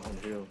up there on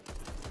the hill.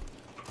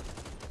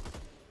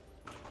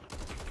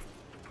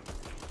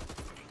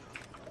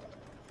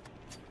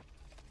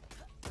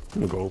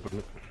 I'm gonna go open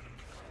it.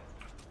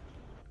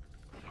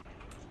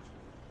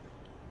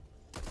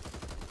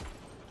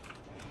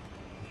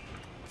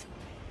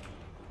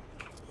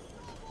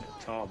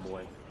 Tall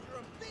boy.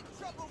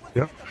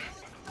 Yep.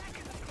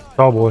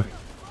 Oh boy.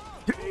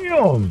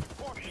 Damn.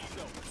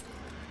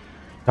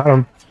 Got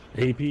him.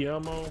 AP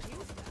ammo.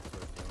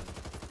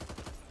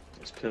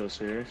 There's pills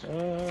here.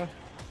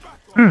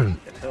 Hmm.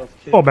 Got a health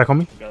kit. Fall back on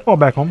me. Fall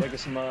back on me. Got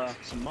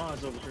some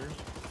mods over here.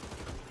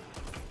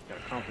 Got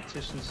a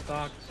competition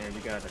stock and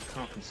we got a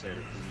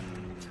compensator.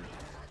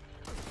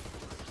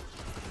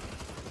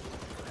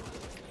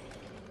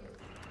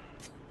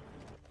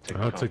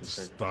 I'll take the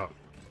compensator. stock.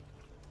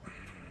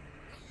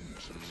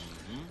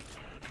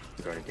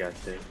 We already got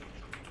that.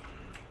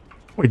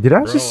 Wait, did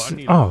I Bro, just? I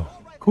need- Oh,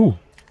 cool.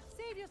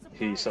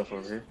 Heal yourself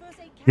over here.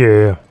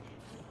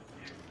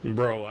 Yeah.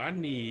 Bro, I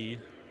need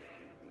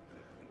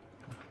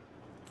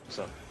What's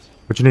up?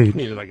 What you need?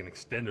 like an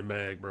extended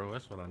mag, bro.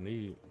 That's what I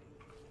need.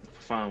 If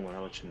I find one,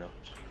 I'll let you know.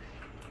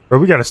 Bro,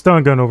 we got a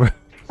stun gun over.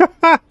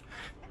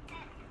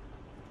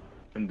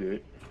 I'm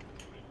good.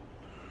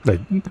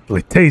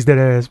 like tase that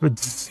ass, but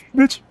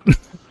bitch.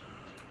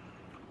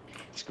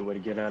 It's a good way to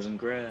get out and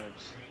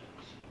grabs.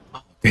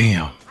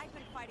 Damn. I've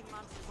been fighting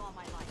monsters all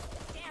my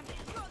life. Damn it,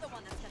 you're the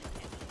one that's gonna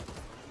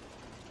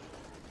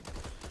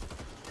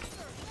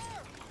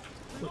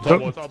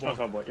hit. Tall boy.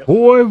 Tall boy, yep.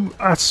 Boy,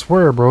 I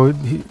swear, bro.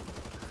 Hold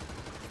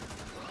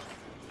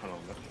on,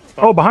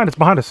 Oh, behind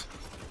us.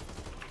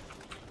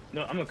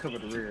 no, I'm gonna cover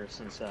the rear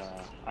since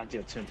I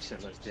deal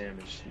 10% less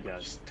damage. You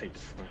guys take the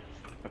front.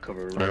 I'll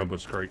cover the I rear. got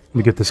straight. Let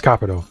me get this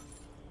copper though.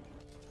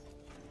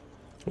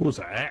 Ooh, it's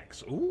an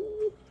axe.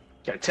 Ooh.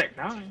 Got a Tech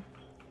 9. I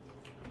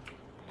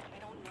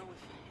don't know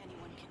if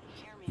anyone can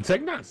hear me.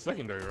 Tech 9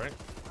 secondary, right?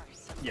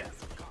 Yeah.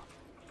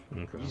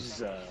 Okay.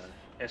 Uses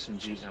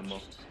SMG ammo.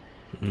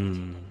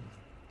 Mm.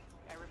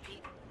 I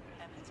repeat,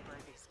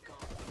 Evansburg is gone.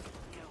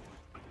 No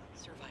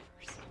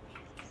survivors.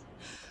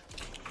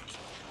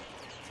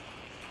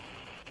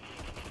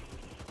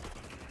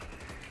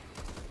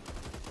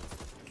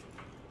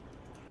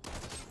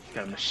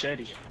 Got a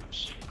machete.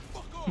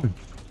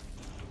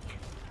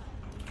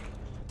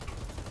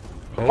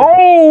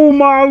 Oh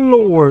my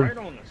lord. Right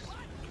on us.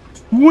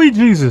 Sweet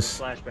Jesus.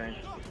 Flashbang.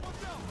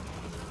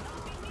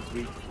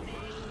 Weak.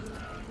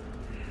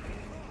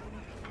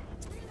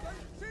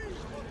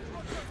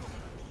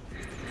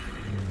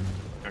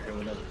 Okay,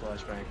 another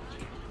flashbang.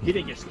 He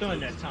didn't get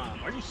stunned that time.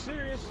 Are you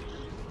serious?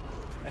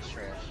 That's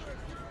trash.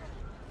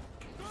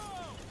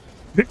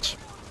 Bitch.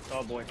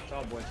 Tall boy,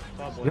 tall boy,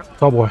 tall boy. Yep,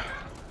 tall boy.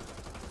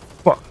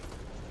 Fuck.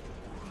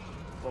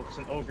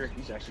 Focusing ogre.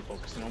 He's actually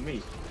focusing on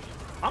me.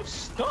 I'm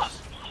stuck.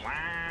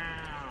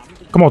 Wow.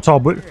 Come on, tall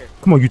bitch.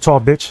 Come on, you tall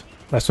bitch.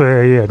 That's what.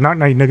 Yeah. Knock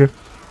night, nigga.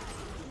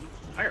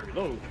 I got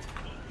reload.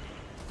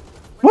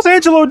 What's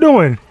Angelo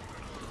doing?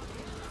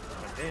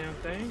 Damn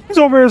thing. He's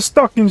over here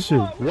stuck and shit.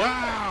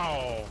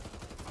 Wow.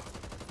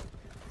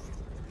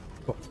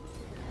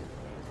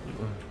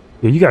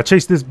 Yeah, you gotta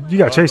chase this. You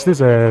gotta chase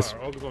this ass.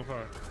 Always on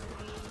fire.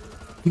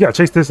 You gotta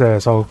chase this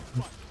asshole.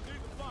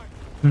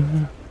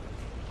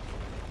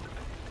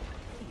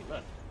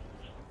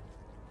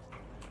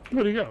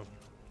 Where'd he go?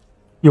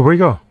 Yeah, where you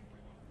go?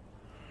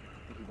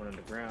 He went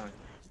underground.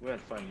 We'll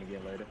have to fight him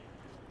again later.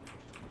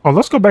 Oh,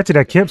 let's go back to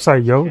that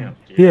campsite, yo. Camp,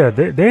 Yeah,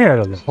 they had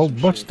a whole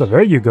bunch of stuff.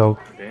 There you go.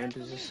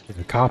 Bandages.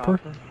 The copper.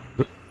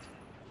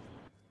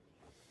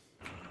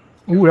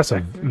 Ooh, that's a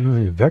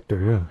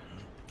vector,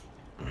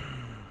 yeah.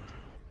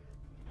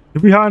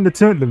 You behind the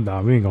tent?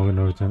 Nah, we ain't gonna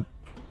get no tent.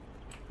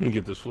 Let me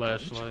get this Check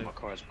flashlight. my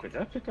cards quick.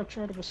 Did I pick up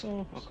Chartable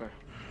Soul? Okay.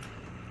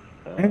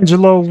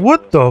 Angelo,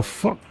 what the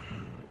fuck?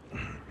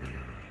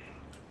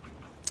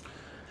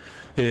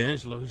 Yeah,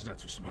 Angelo, he's not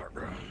too smart,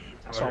 bro.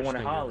 That's why I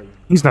wanted Holly.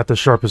 He's not the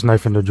sharpest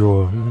knife in the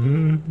drawer.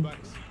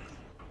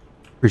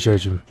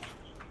 Appreciate you.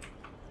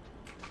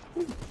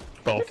 The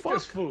Look at fuck?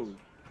 this food.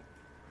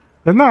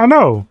 No, I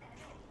know.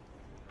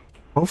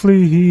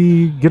 Hopefully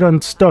he get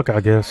unstuck, I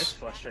It's guess.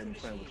 frustrating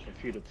playing with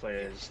computer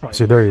players. Oh,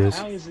 see, there he is.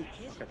 How is it?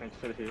 Okay, thanks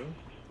for the heal.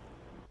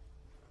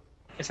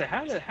 It's like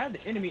how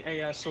the enemy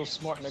AI so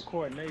smart in their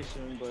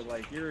coordination, but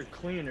like your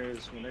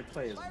cleaners when they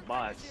play as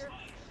bots.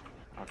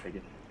 I'll take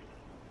it.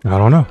 I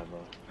don't know.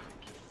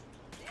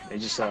 They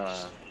just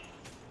said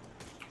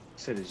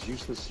it's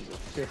useless as a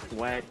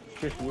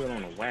fifth wheel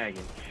on a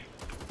wagon.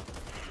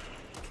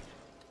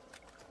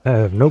 I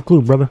have no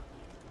clue, brother.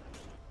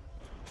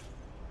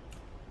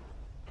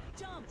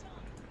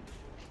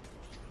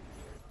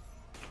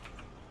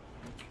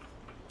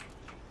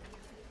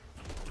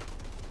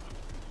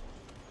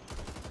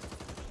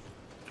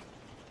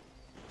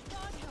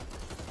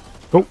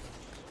 Go.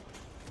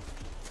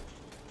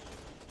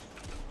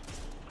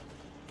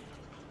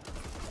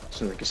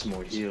 So they get some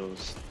more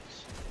heals.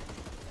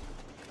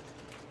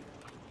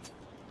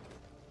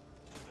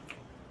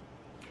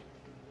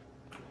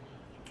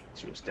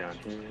 See what's down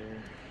here.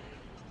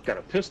 Got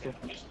a pistol.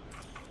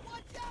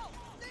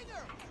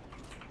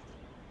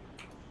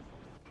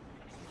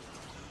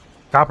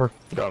 Copper.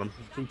 Got him.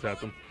 Two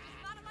tapped him.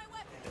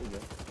 There we go.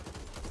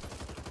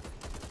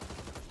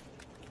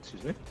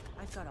 Excuse me.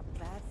 I've got a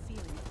bad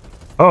feeling.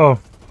 Uh-oh.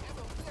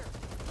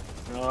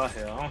 Oh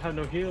hell, I don't have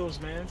no heals,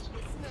 man.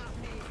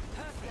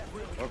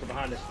 Walking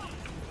behind us.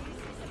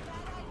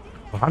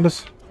 Behind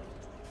us?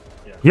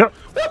 Yeah. Yep.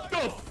 What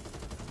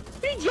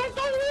the? He jumped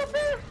over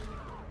there?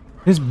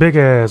 His big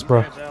ass,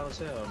 bro. Agile as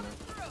hell,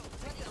 man.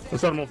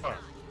 Let's set him on fire.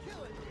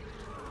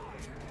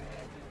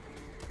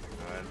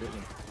 Alright, didn't.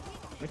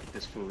 Look at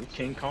this fool. He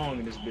King Kong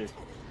in this bitch.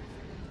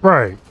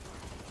 Right.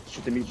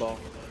 Shoot the meatball.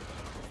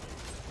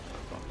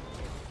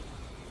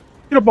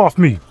 Get up off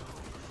me.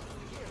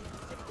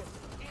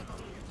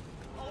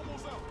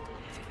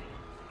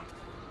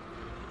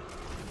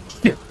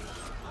 Yeah.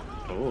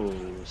 Oh,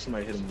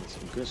 somebody hit him with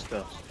some good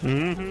stuff.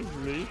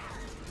 Mm-hmm. Me.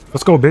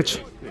 Let's go,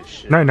 bitch. Good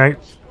shit. Night night.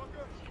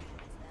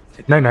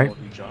 Take Night, that night.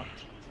 ball you dropped.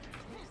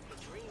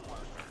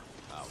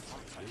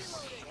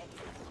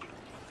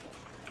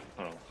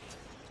 Oh.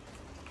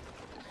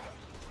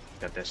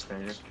 Got that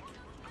stinger.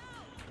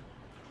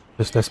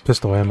 That's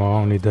pistol ammo. I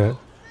don't need that.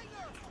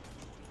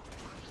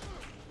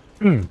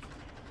 Hmm.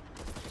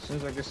 As soon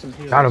as I get some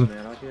heals, Got him.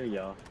 man, I'll heal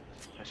y'all.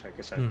 Actually, I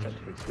guess I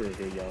technically could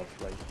heal y'all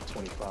for like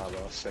 25.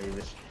 I'll save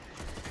it.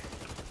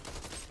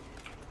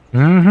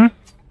 Mm-hmm.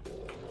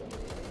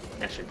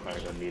 Actually,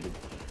 probably gonna need it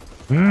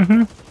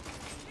Mm-hmm.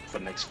 for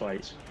next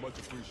fight. Much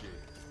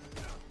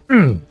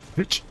appreciated.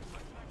 Bitch.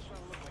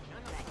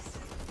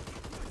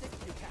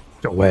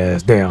 Your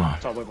ass down.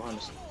 Top way behind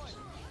us.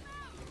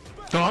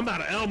 No, I'm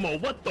out of ammo.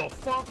 What the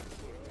fuck?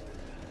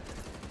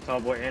 Tall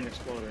boy and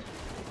exploder.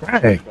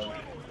 Right.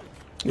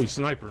 Hey,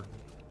 sniper.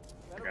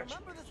 I got you.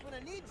 Remember this when I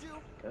need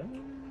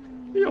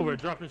you. He over here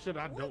dropping shit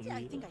I don't I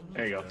need. think I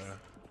There you go.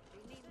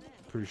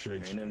 Appreciate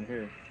Ain't you. nothing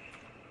here.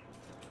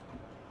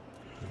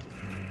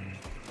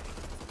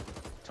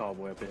 Tall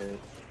boy up ahead.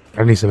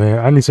 I need some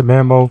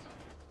ammo.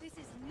 This is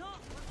not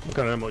What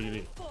kind of ammo you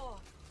need?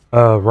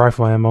 for.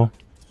 Rifle ammo.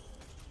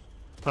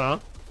 Huh?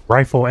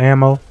 Rifle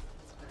ammo.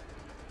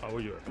 Oh,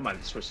 where you I might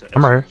have switched to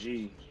I'm right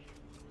SMG.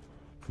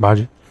 Behind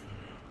you.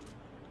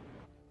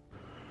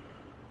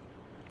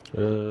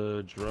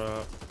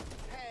 Drop.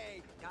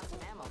 Hey, got some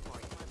ammo for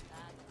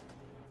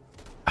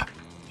you.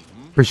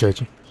 Appreciate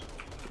you.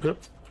 Yep.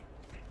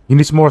 You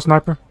need some more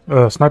sniper?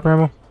 Sniper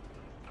ammo?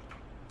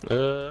 Take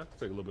a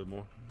little bit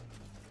more.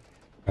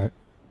 Alright.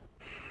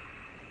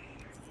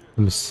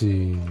 Let me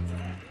see.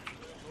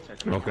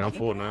 Okay, I'm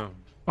full now.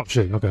 Oh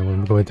shit, okay, well, let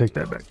me go ahead and take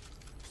that back.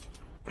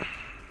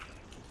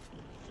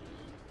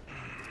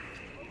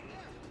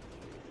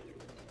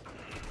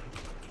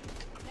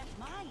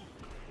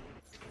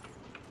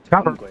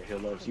 I'm Copper. gonna go ahead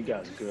and heal up. You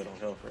guys are good on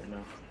health right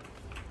now.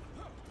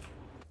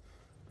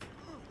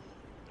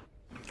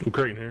 I'm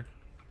crating here.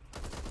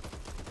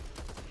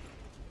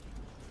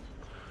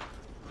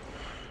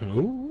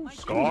 Ooh,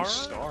 Scar.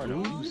 Scar and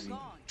Ooh. Uzi. Nah,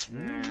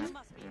 I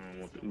don't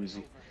want the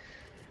Uzi.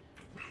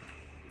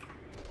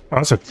 Oh,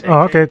 that's a,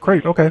 oh, okay,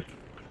 great, okay.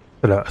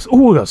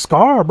 Ooh, a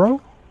scar,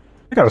 bro.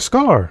 You got a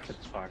scar.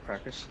 That's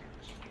firecrackers.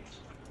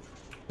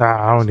 Nah,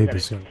 I don't We need got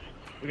this.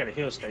 We got a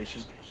hill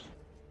station.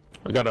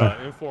 I got a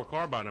M4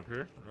 carbine up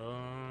here.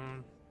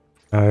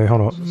 Hey,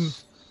 hold on.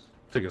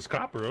 Think it's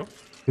copper, bro.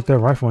 Get that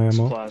rifle ammo.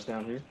 Supplies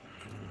down here.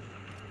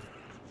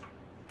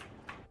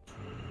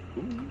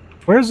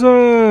 Where's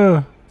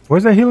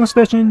that healing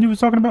station you was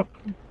talking about?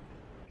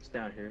 It's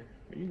down here.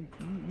 You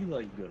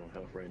like good on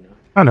health right now.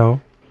 I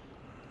know.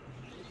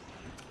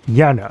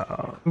 Yeah,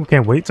 no. We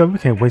can't wait. So we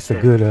can't waste a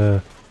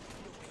good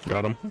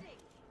Got him.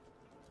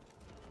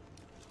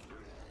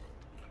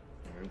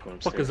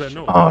 Fuck is that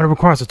noise? Oh, it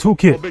requires a Oh,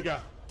 toolkit. big guy.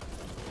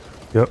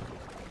 Yep.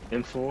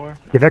 M4.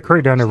 Yeah, that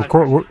crate down there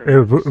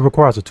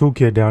requires a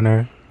toolkit down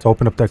there to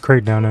open up that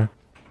crate down there.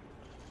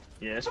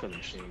 Yeah, that's for the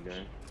machine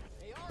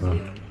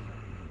gun.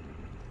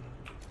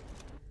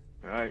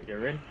 Alright, you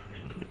ready?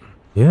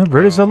 Yeah,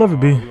 ready as I love it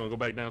be. We gonna go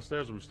back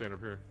downstairs or we stand up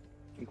here?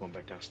 I'm going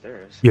back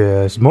downstairs.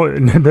 Yeah, it's more.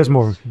 There's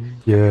more.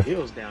 Yeah.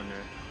 Hills down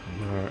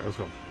there. Alright, let's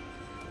go.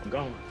 I'm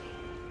gone.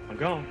 I'm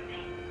gone.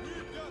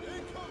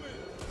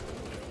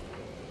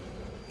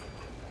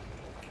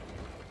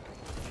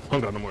 I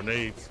don't got no more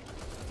nades.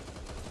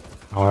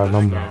 I don't have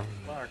no more.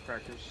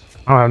 Firecrackers.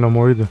 I don't have no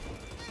more either.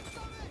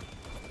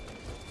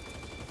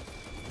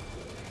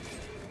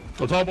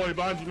 Oh, tall boy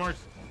behind you, Marks.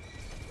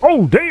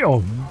 Oh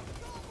damn!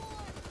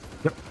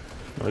 Yep.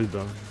 Oh, he's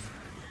done.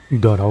 You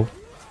done, ho?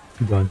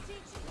 You done?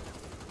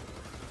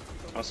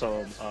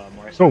 Also,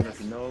 Mark, Oh. if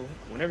you know,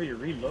 whenever you're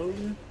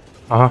reloading,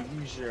 Uh huh.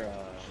 you use your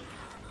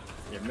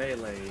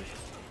melee,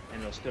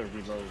 and it'll still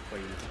reload for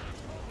you.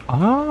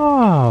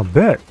 Ah,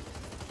 bet.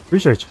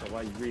 Appreciate you. So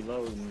while you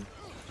reload,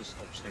 just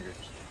up fingers.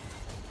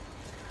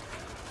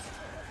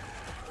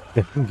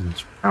 Yeah, I'm getting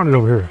surrounded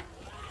over here.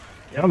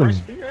 Yeah, Y'all Mark,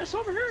 done- your ass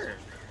over here.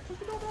 What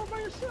you doing all by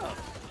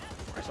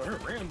yourself? Mark's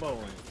over here Ramboing.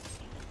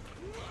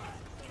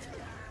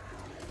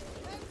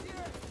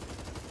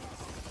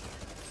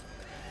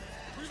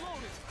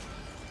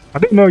 I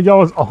didn't know y'all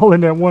was all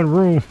in that one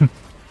room.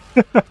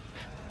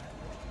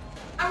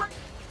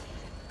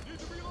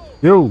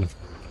 Yo.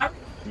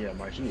 Yeah,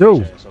 Mark, you need Yo.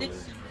 your ass over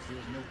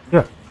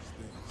there.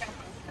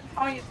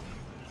 Yeah.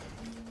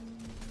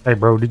 Hey,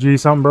 bro, did you eat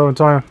something, bro, in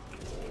time?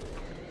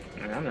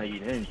 Man, I'm not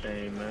eating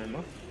anything, man.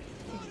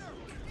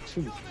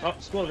 Oh,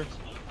 exploder.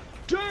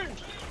 Dang!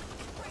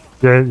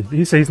 Yeah,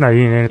 he said he's not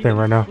eating anything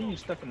right now. He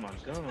stuck in my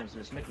gums,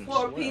 it's making me For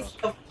a swell. piece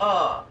of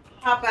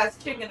Popeye's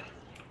chicken.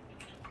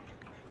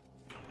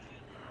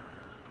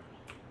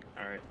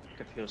 Alright,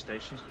 got the hill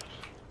station.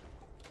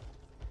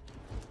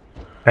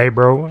 Hey,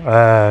 bro.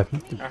 I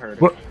heard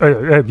it. What?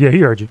 Yeah, he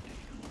heard you.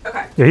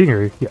 Okay. Yeah, he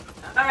heard you.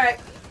 Yeah. All right.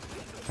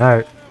 All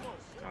right.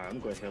 Alright, I'm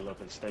going to heal up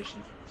at the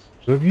station.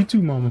 Love you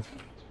too, mama.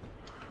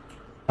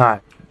 All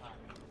right.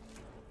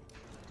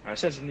 Alright,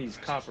 since it needs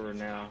copper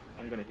now,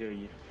 I'm gonna heal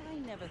you. I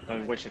never I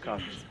mean, what's your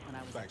copper? when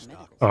I was at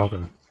medical. Oh, okay.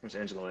 Where's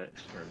Angelo at?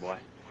 Or boy?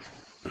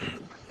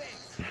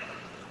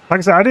 Like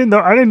I said, I didn't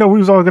know we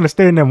was all gonna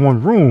stay in that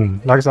one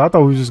room. Like I said, I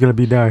thought we was just gonna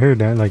be down here,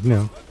 then, like, you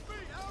know.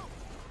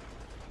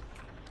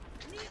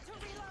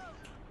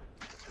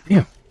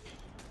 Damn.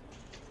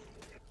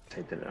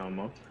 Take that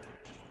ammo.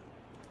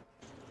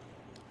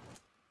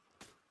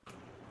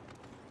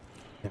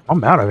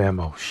 I'm out of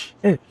ammo.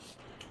 Shit.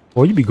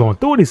 Boy, you be going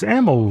through these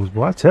ammos,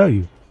 boy. I tell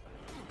you.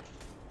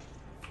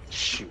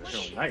 Shoot,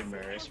 no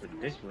nightmare. That's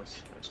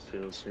ridiculous. There's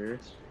pills here.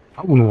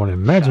 I wouldn't want to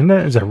imagine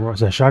that. Is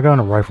that shotgun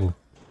or rifle?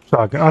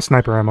 Shotgun.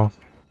 Sniper ammo.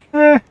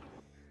 Hold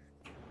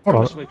on.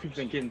 That's the way people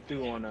been getting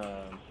through on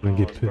Been all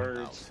get those through.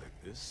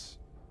 birds.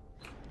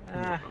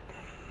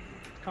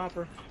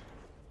 Copper.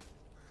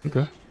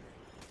 Okay.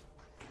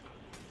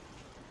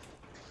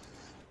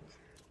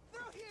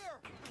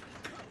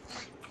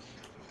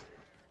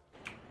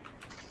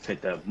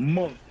 Take that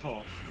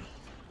Molotov.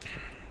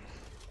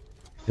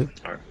 Yep.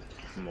 Alright,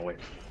 I'm away.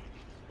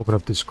 Open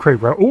up this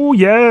crate, right? Oh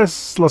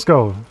yes, let's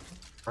go.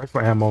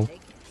 Rifle ammo.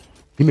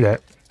 Give me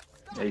that.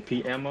 AP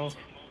ammo.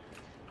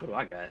 What do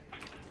I got?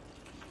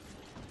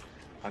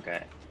 I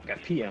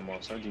got P ammo,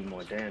 so I do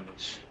more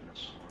damage.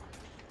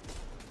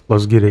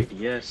 Let's get it.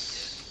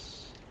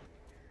 Yes.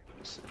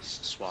 This is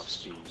swap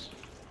speed.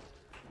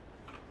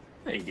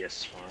 Hey,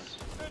 yes,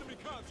 fine. Enemy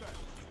contact.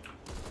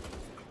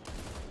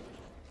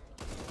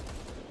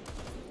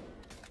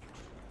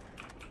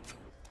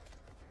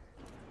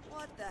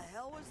 What the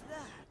hell was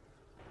that?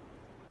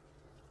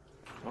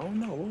 Oh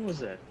no, what was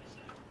that?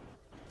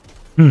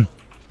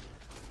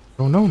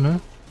 Don't know, man.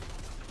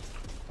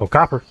 Oh,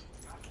 copper.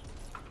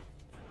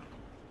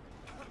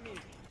 I mean,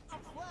 I'm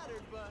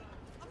flattered, but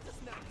I'm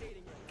just not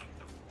hating it.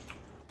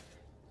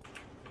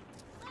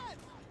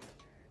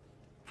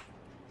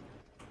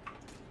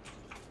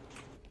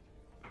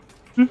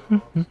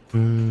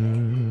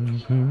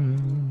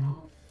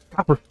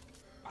 Copper.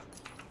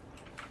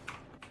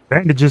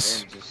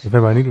 Bandages. If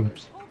anybody need them.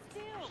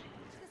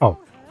 Oh,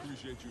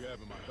 Appreciate you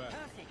having my back.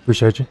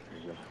 appreciate you.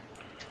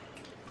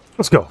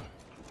 Let's go.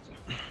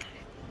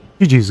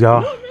 GG's,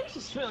 y'all. No, man, this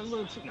is feeling a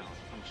little too. No, I'm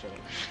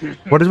sure.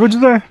 What'd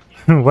you say?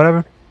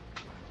 Whatever.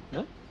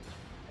 No?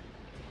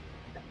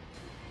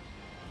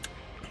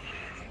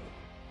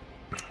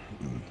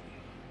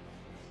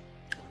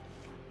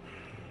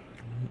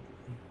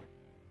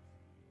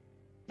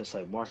 It's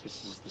like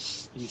Marcus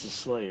is he's the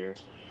Slayer.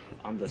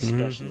 I'm the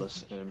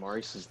specialist, and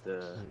Maurice is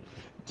the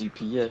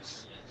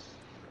DPS.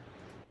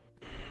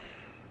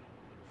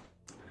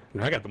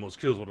 I got the most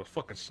kills with a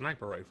fucking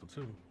sniper rifle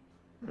too.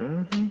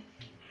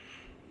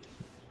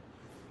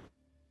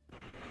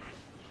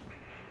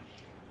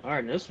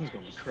 Alright, this one's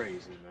gonna be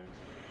crazy,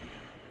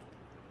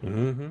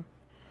 man.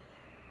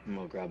 I'm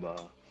gonna grab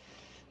a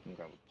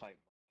pipe.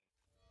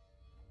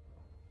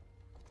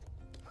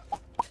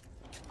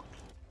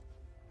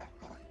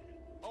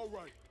 All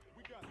right,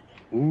 we got it.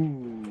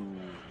 Ooh.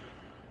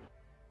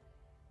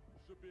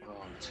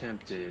 Oh, I'm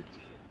tempted.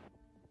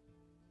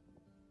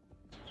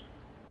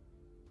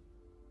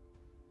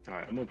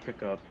 Alright, I'm gonna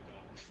pick up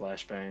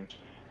flashbang.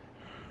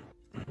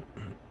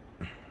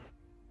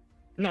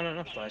 No,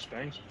 not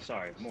flashbang.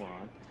 Sorry,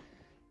 moron.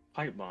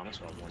 Pipe bomb, that's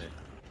what I wanted.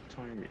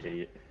 Tony, you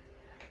idiot.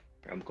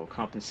 I'm gonna go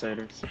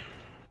compensators.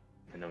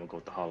 And then we'll go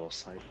with the hollow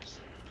sights.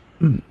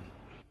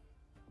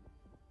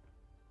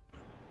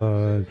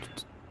 How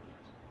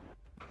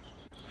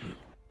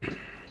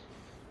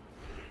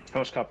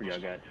much copper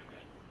y'all got?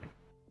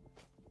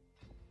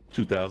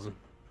 2,000.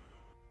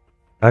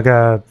 I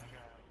got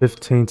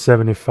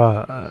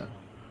 1575. I'm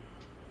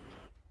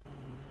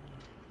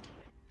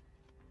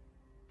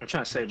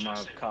trying to save my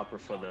copper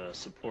for the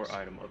support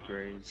item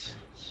upgrades.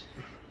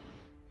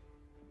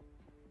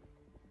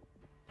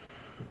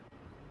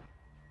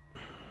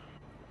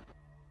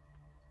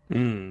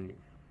 You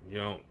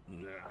know,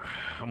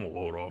 I'm gonna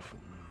hold off.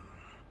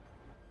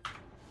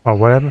 Oh,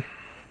 whatever.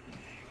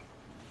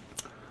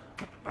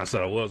 I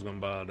said I was gonna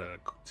buy that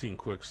Team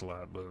Quick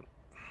slot, but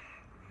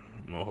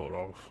I'm gonna hold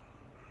off.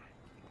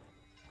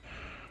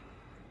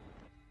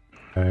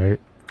 Alright.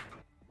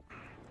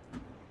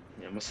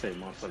 Yeah, I'm gonna save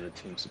mine for the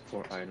team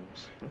support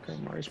items. Okay,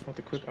 Marius bought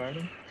the quick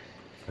item.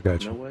 I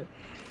got You know you. what?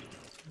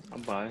 I'll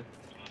buy it.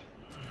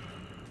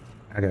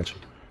 I got you.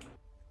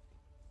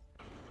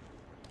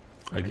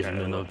 I got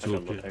another a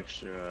little toolkit.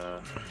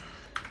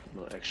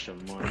 extra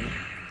money.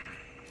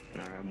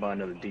 Alright, I'll buy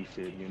another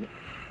defib unit.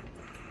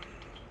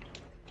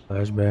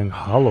 Flashbang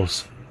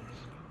hollows.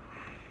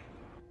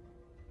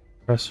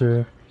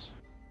 Pressure.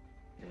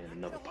 And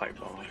another pipe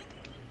bomb.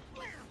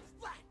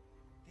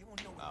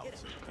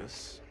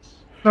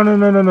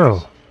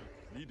 No.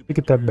 You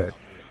get that back.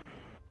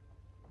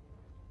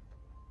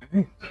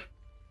 Hey.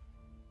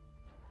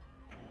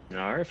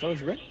 Alright,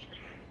 folks, ready?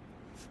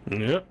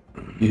 Yep.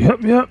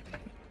 Yep.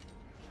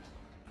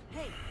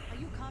 Hey, are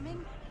you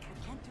coming? I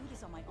can't do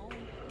this on my own.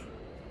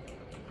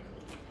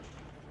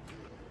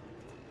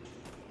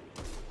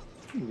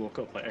 You woke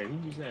up like, hey, who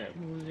was that?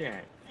 Who was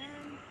that?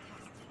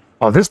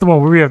 Oh, this is the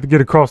one where we have to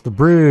get across the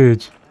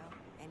bridge,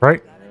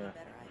 right? Yeah.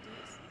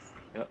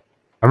 Yep.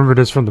 I remember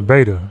this from the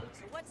beta.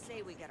 So what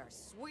say we get our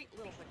sweet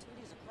little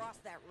patooties across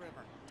that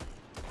river?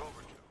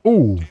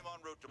 Ooh.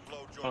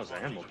 Oh, there's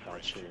an ammo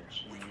pouch here.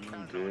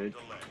 Good.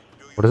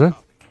 What is it?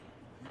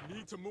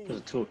 There's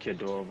a toolkit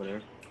door over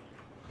there.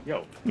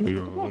 Yo,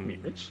 come on me,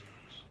 Rich.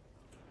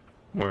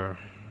 Where?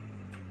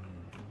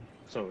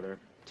 It's over there,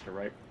 to the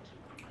right.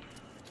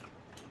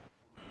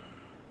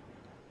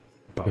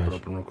 Pop it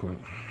open real quick.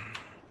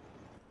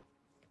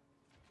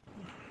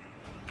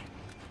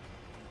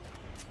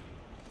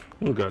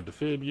 We got the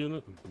fib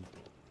unit.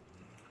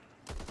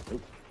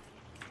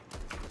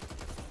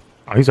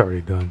 Oh, he's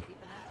already done.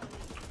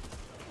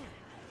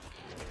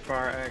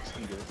 Fire axe,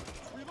 I'm good.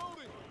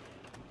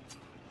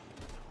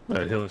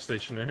 That healing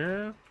station in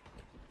here.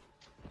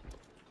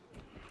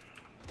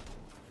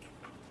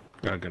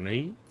 Got a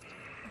grenade.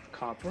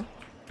 Copper.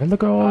 And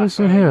look at all this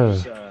in here.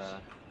 Use,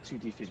 2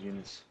 defib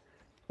units.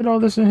 Look at all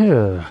this in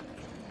here.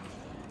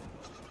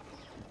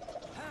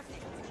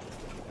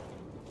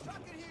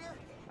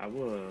 I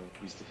will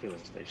use the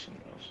healing station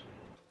though.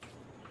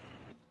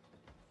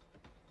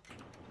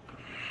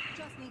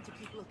 Just need to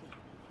keep looking.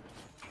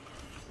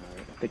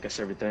 Alright, I think that's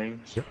everything.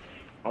 Yep.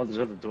 All these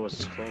other doors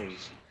is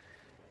closed.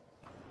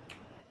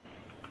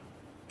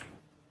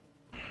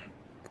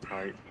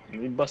 Alright, let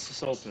me bust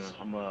this open.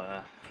 I'm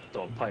gonna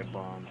throw a pipe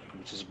bomb,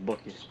 which is a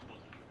bucket.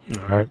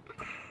 Alright.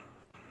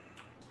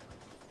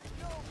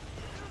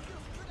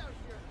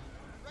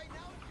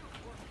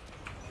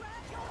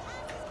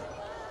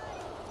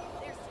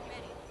 There's too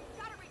many.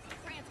 Gotta reach the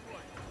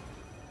transport.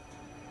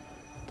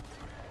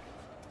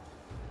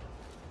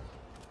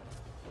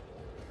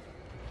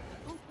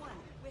 Group 1,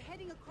 we're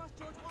heading across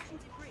George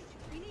Washington Bridge.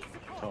 We need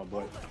support. Oh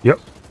boy. Yep.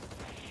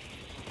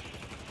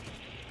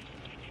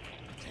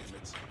 Damn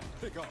it.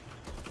 Pick up.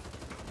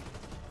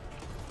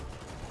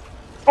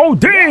 Oh,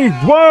 dang!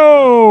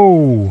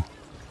 Whoa!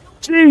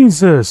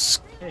 Jesus!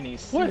 Hey, you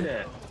see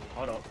that?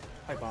 Hold up.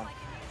 Pipe bomb.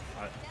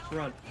 Alright,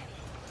 run.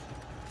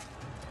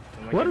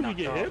 What did we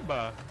get hit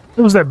by?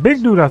 It was that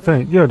big dude, I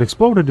think. Yeah, the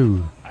exploder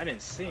dude. I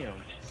didn't see him.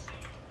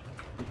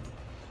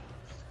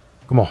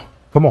 Come on.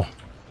 Come on.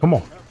 Come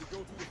on.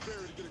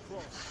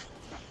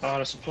 Oh,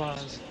 the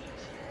supplies.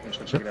 Let's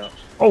go check it out.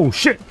 Oh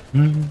shit.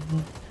 Give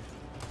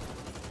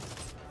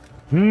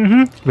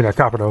me that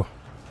copper though.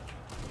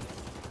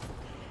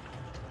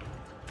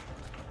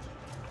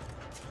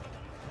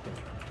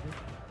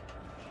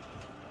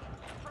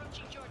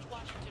 Approaching George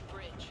Washington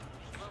Bridge.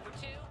 Rover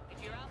 2,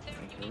 if you're out there,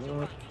 you need to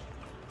run.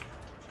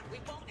 We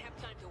won't have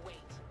time to wait.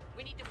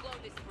 We need to blow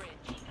this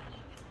bridge.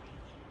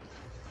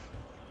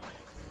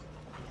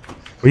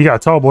 Well, you got a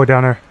tall boy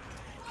down there.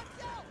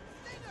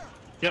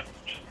 Yep.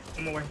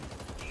 I'm away.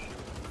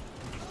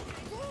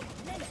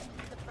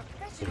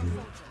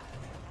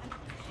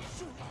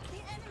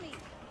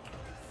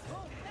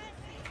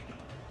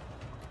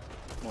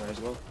 Might as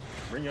well.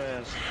 Bring your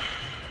ass.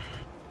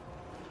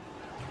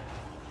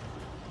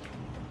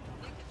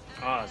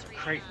 Ah, there's a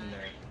crate in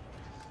there.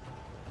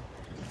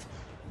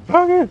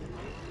 Okay.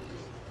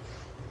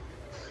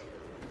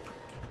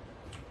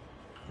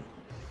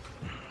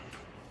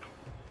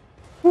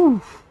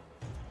 Whew.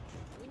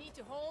 We need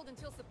to hold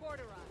until support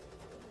arrives.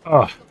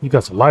 Oh, you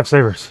got some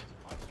lifesavers.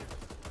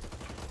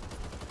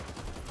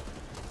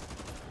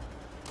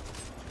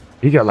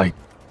 You got like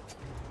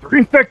 3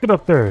 infected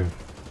up there.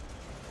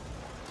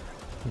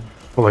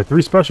 Well, like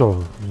 3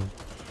 special.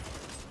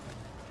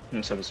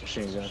 Let's have this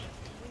machine gun.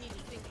 We need to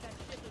think that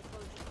ship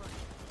enclosure first.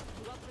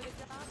 You up for the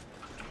job?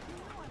 You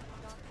know I'm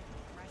not.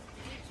 Right.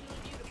 We need 2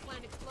 of you to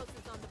plant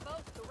explosives on the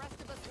boat. The rest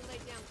of us will lay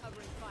down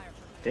covering fire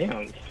from here.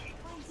 Damn.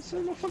 This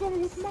motherfucker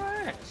with my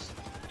ass.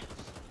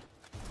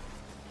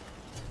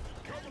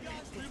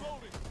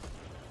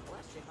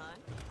 Bless you, hon.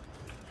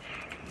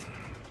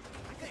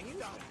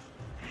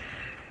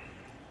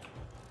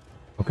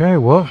 Okay,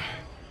 well,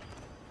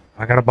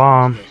 I got a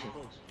bomb.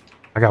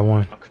 I got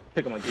one. I'll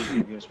pick up my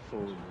DP units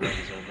before the run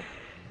is over.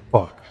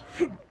 Fuck.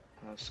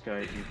 Sky,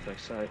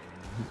 reflex sight.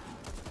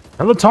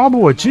 Hello, tall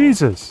boy.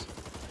 Jesus.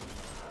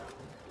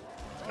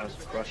 That was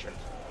crushing.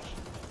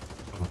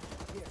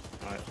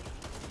 Alright.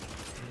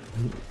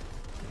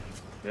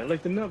 Yeah, I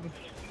like the number.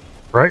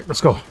 Right,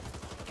 let's go.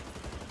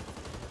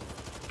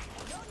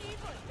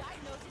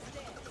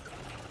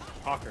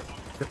 Hawker.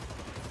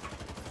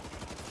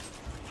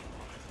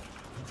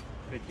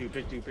 Big dude,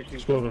 big dude, big dude.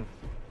 Exploding.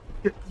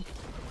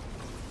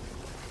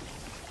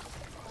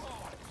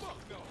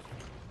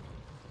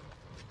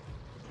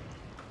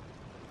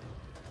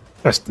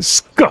 That's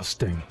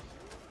disgusting.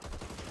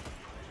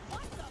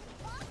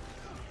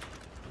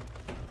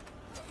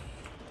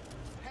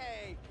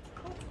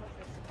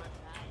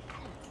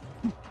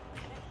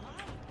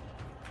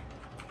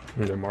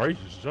 Yeah, Mari's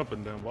just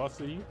jumping down. Well, I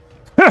see you.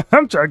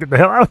 I'm trying to get the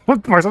hell out.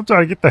 I'm trying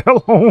to get the hell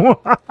home.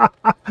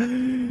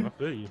 I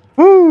feel you.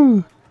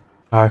 Woo!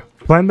 Alright,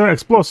 plant the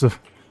explosive.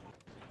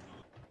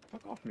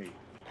 Fuck off me.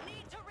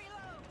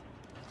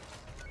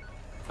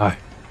 Alright.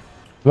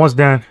 One's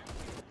down.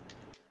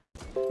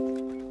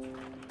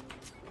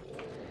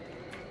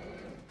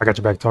 I got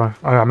your back, Tar.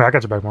 I mean, I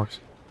got your back, Marcus.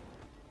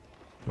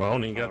 Well, I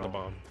don't even got the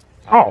bomb.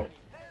 Oh.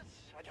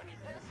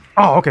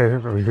 Oh, okay.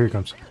 Here he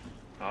comes.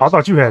 I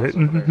thought you had it.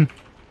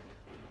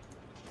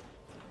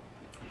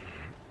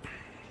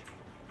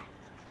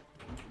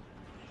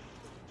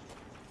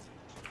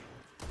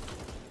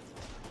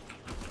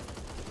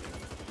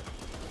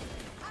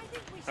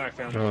 Alright,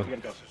 fam. Uh, We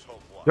gotta go.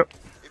 Yep.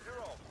 If you're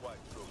all quite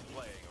through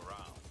playing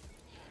around,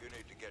 you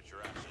need to get your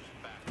asses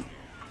back here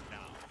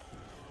now.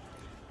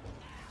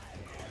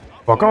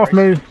 Fuck off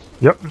me.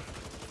 Yep.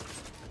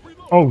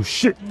 Oh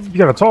shit. You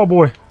got a tall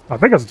boy. I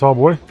think that's a tall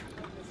boy.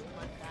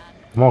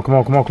 Come on, come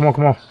on, come on, come on,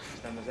 come on.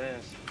 Slam his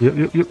ass. Yep,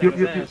 yep, yep, Slam yep,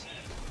 his yep, yep. ass.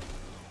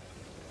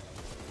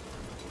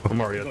 I'm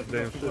already at Keep the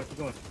going, damn keep shit.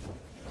 going,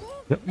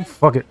 Yep,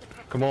 fuck it.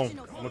 Come on. I'm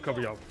gonna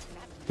cover y'all.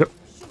 Yep.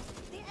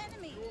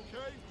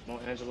 Come on,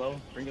 Angelo.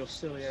 Bring your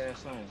silly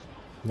ass on.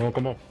 Come on,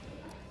 come on.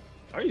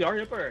 Are you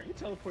already up there? You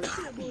teleported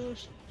to that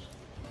bush.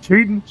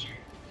 Cheating.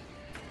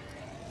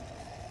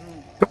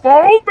 Come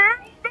on, man.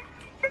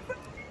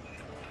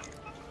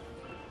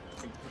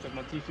 Took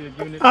my T-field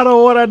unit. I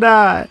don't want to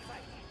die.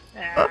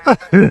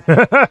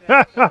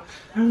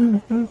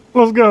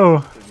 Let's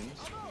go.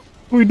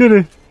 We did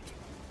it.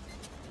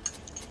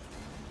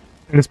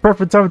 And it's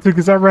perfect time too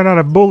because I ran out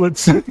of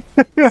bullets. Oh,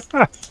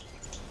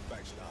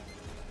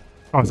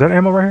 is that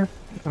ammo right here?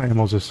 That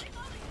ammo's just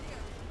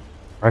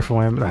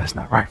rifle ammo. That's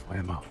not rifle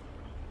ammo.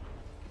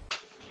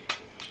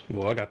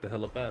 Well, I got the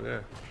hell up out of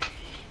there.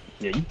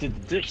 Yeah, you did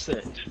the dip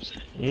set.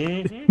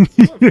 Mm-hmm.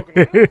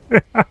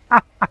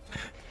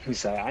 He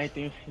said, I ain't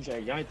think, he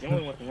said, y'all ain't the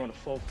only one to run a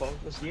full fold.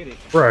 Let's get it.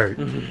 Right.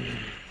 And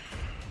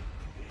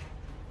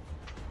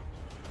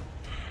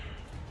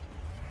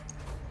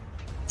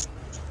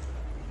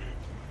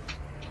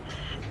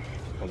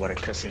what a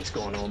cussing's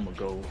going on, I'm gonna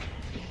go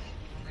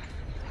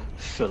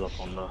fill up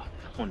on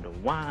the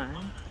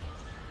wine.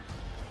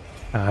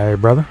 Alright,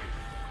 brother.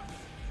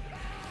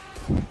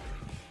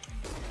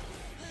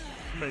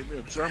 Made me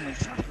a German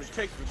chocolate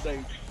cake today.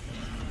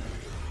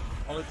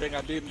 Only thing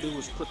I didn't do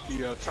was put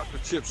the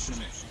chocolate chips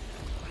in it.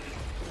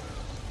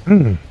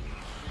 Hmm.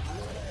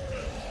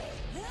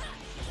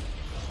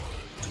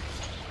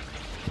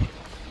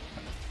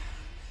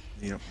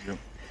 Yep.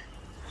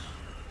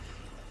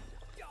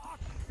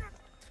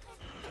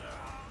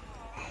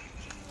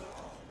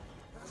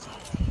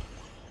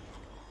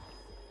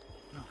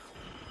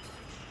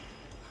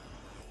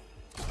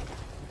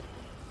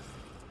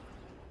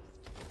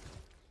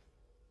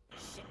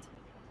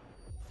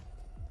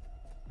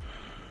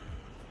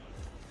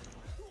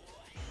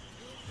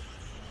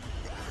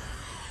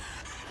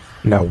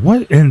 Now,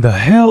 what in the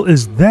hell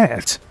is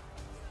that?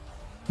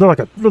 Look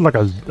like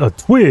a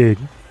twig.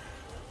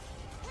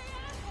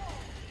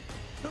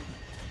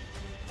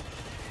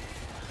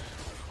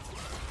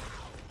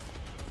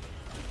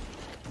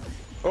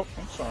 Oh,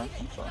 I'm sorry.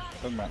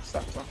 Doesn't matter.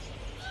 Stop.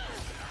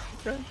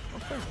 Okay.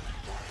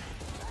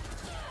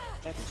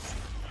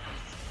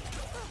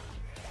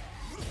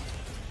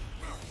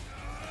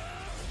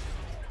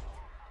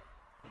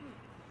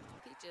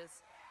 Peaches.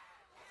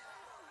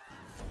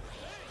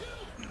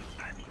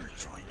 I'm gonna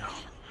join now.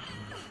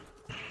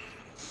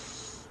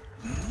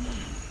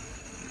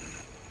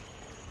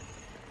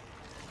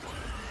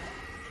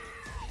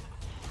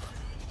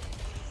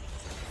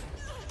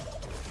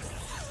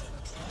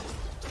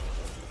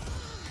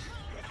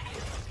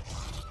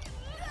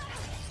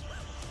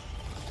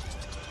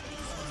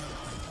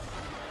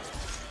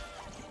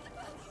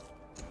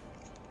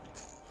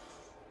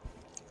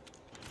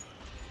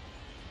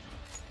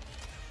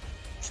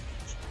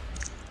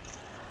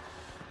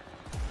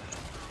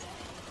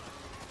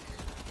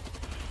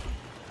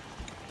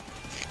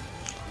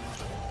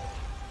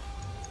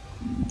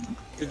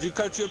 Did you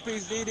cut your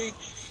piece, DD?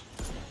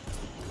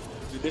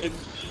 You didn't?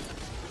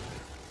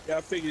 Yeah,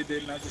 I figured you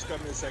didn't. I just cut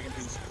me a second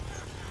piece.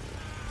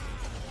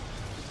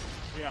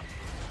 Yeah.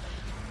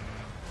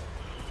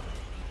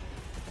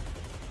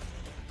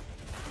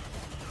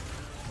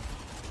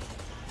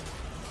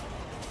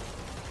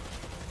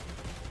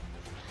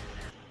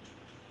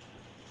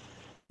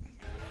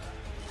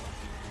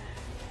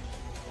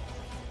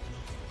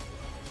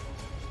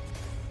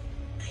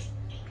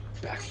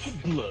 Back for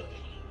blood.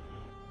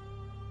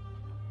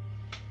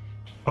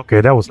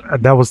 Okay, that was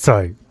tight. That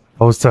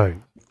was tight.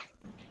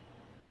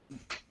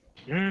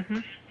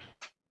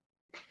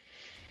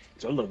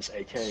 So I love this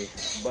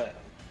AK, but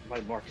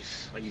like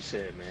Marcus, like you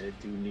said, man, it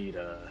do need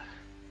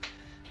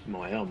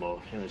more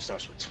ammo. It only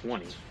starts with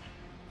 20.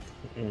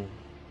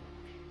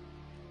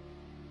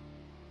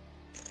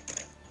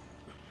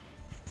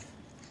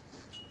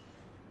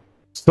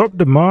 Stop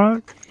the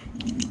mod.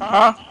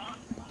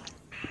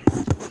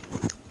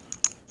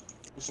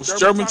 It's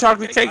German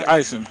chocolate cake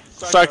icing.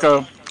 It's like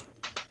a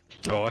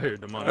Oh, I hear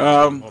the mod.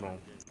 Hold on.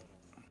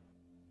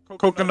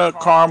 coconut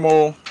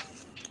caramel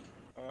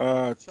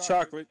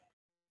chocolate